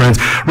time, friends.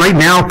 Right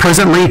now,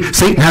 presently,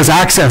 Satan has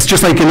access,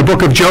 just like in the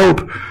book of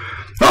Job.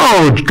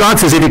 Oh, God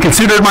says, if you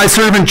considered my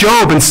servant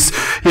Job, and,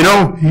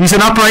 he's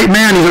an upright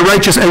man, he's a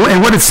righteous,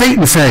 and what did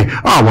Satan say?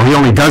 Oh, well, he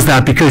only does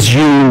that because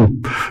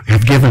you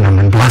have given him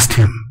and blessed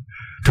him,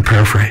 to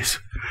paraphrase.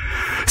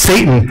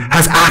 Satan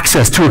has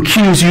access to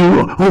accuse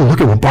you. Oh, look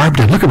at what Barb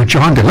did. Look at what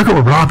John did. Look at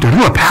what Rob did.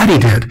 Look at what Patty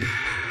did.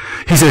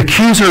 He's an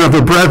accuser of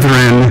the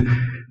brethren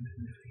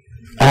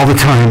all the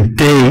time,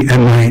 day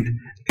and night.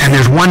 And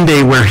there's one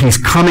day where he's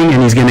coming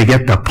and he's going to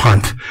get the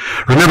punt.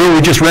 Remember what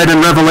we just read in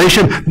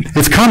Revelation?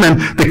 It's coming.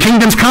 The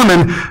kingdom's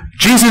coming.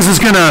 Jesus is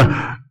going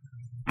to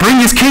bring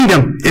his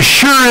kingdom as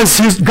sure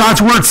as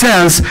God's word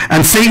says.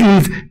 And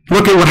Satan,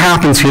 look at what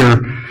happens here.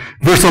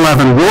 Verse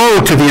 11, Woe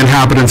to the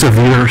inhabitants of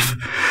the earth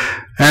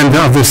and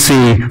of the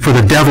sea, for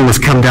the devil is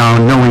come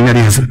down, knowing that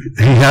he is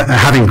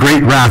having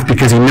great wrath,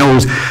 because he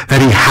knows that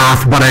he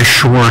hath but a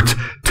short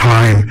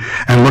time.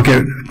 And look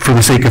at, for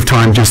the sake of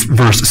time, just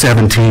verse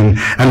 17.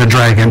 And the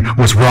dragon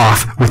was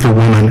wroth with the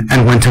woman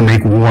and went to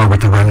make war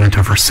with the remnant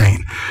of her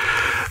saint.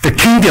 The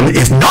kingdom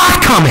is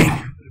not coming.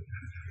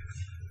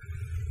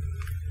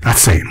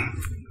 That's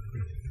Satan.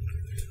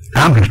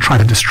 I'm going to try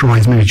to destroy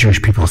as many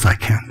Jewish people as I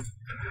can.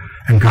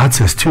 And God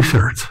says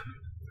 2/3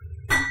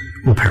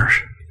 will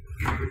perish.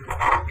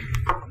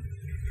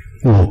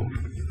 Whoa.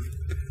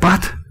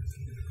 But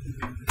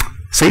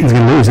Satan's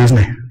going to lose, isn't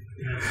he?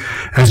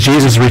 As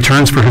Jesus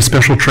returns for his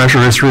special treasure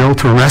Israel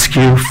to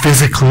rescue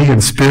physically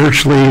and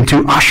spiritually and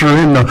to usher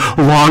in the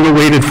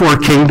long-awaited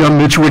fourth kingdom,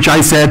 which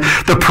I said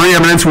the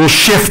preeminence will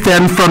shift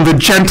then from the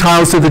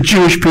Gentiles to the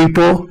Jewish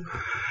people.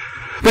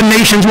 The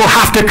nations will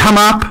have to come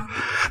up.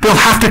 They'll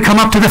have to come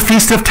up to the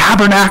Feast of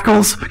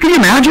Tabernacles. Can you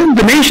imagine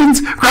the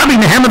nations grabbing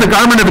the hem of the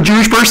garment of a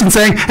Jewish person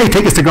saying, Hey,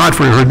 take us to God,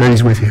 for we heard that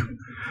he's with you.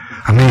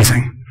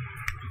 Amazing.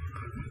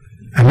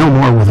 And no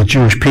more will the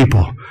Jewish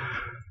people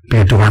be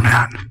a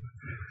doormat.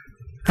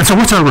 And so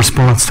what's our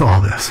response to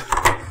all this?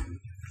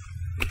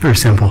 Very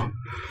simple.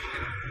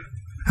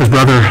 As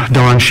Brother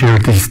Don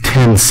shared, these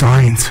 10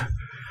 signs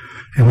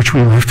in which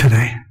we live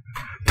today.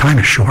 Time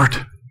is short.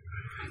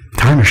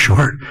 Time is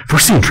short. If we're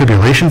seeing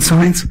tribulation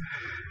signs,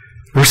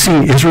 we're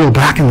seeing Israel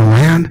back in the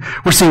land.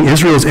 We're seeing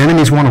Israel's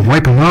enemies want to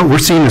wipe them out. We're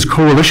seeing this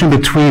coalition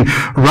between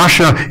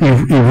Russia,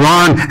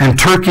 Iran, and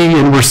Turkey,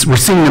 and we're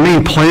seeing the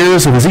main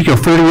players of Ezekiel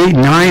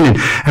 38:9,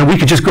 and we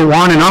could just go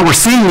on and on. We're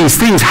seeing these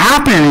things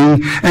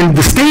happening, and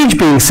the stage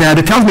being set.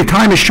 It tells me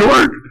time is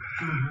short.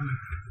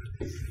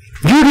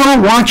 You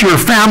don't want your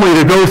family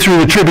to go through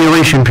the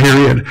tribulation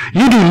period.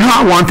 You do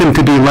not want them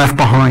to be left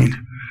behind.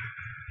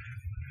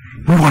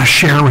 We want to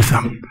share with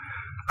them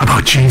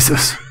about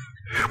Jesus.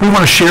 We want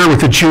to share with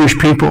the Jewish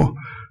people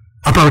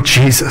about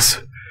Jesus.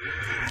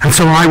 And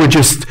so I would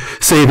just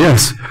say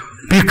this.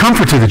 Be a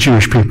comfort to the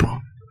Jewish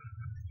people.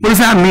 What does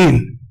that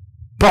mean?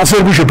 Paul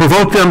said we should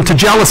provoke them to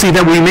jealousy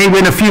that we may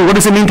win a few. What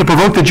does it mean to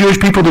provoke the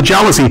Jewish people to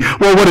jealousy?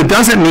 Well, what it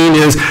doesn't mean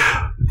is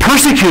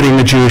persecuting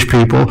the Jewish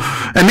people.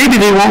 And maybe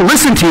they won't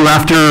listen to you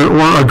after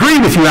or agree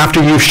with you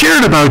after you've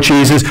shared about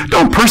Jesus.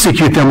 Don't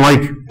persecute them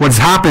like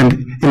what's happened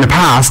in the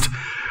past,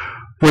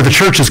 where the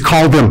church has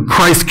called them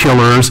Christ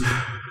killers.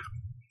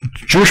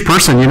 Jewish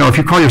person, if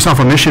you call yourself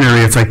a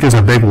missionary, it's like there's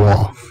a big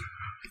wall.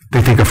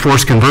 They think of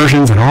forced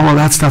conversions and all of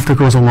that stuff that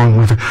goes along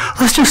with it.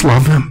 Let's just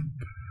love them.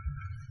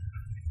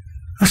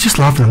 Let's just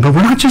love them. But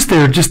we're not just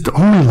there just to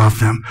only love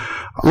them.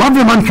 Love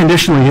them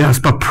unconditionally, yes,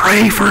 but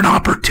pray for an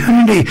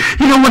opportunity.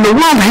 When the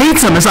world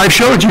hates them, as I've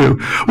showed you,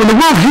 when the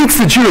world hates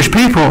the Jewish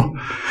people,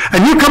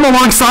 and you come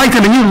alongside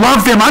them and you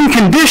love them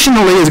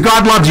unconditionally as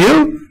God loves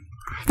you,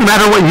 no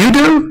matter what you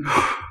do,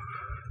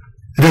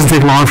 it doesn't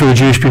take long for the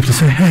Jewish people to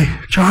say, Hey,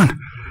 John,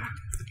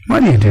 why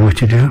do you do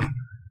what you do?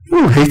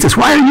 Who hates us?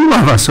 Why do you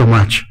love us so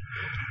much?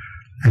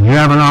 And you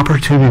have an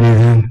opportunity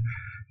then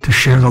to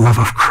share the love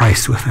of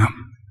Christ with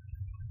them.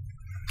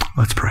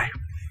 Let's pray.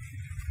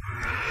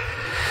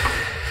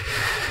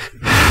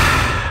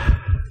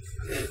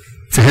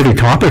 It's a heavy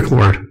topic,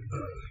 Lord.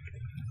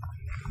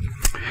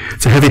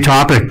 It's a heavy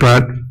topic,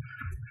 but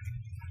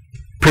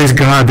praise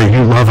God that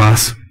you love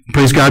us.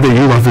 Praise God that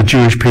you love the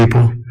Jewish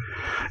people.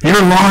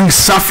 You're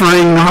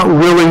long-suffering, not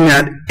willing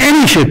that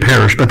any should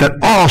perish, but that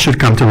all should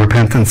come to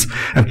repentance.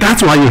 And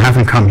that's why you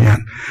haven't come yet.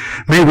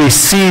 May we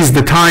seize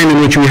the time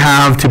in which we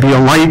have to be a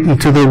light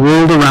into the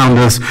world around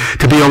us,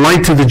 to be a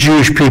light to the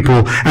Jewish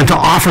people, and to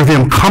offer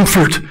them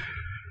comfort.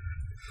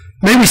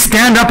 May we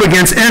stand up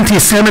against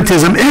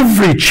anti-Semitism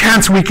every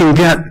chance we can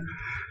get,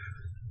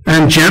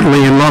 and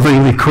gently and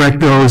lovingly correct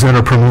those that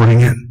are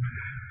promoting it.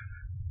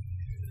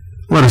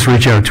 Let us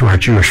reach out to our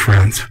Jewish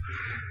friends.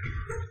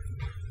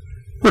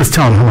 Let us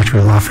tell them how much we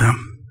love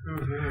them.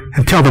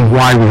 And tell them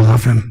why we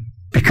love them.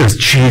 Because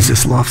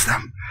Jesus loves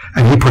them.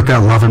 And he put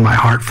that love in my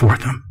heart for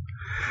them.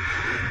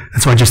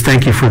 And so I just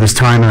thank you for this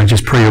time, and I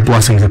just pray your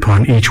blessings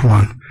upon each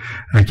one.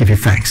 And I give you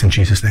thanks in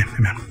Jesus' name.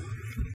 Amen.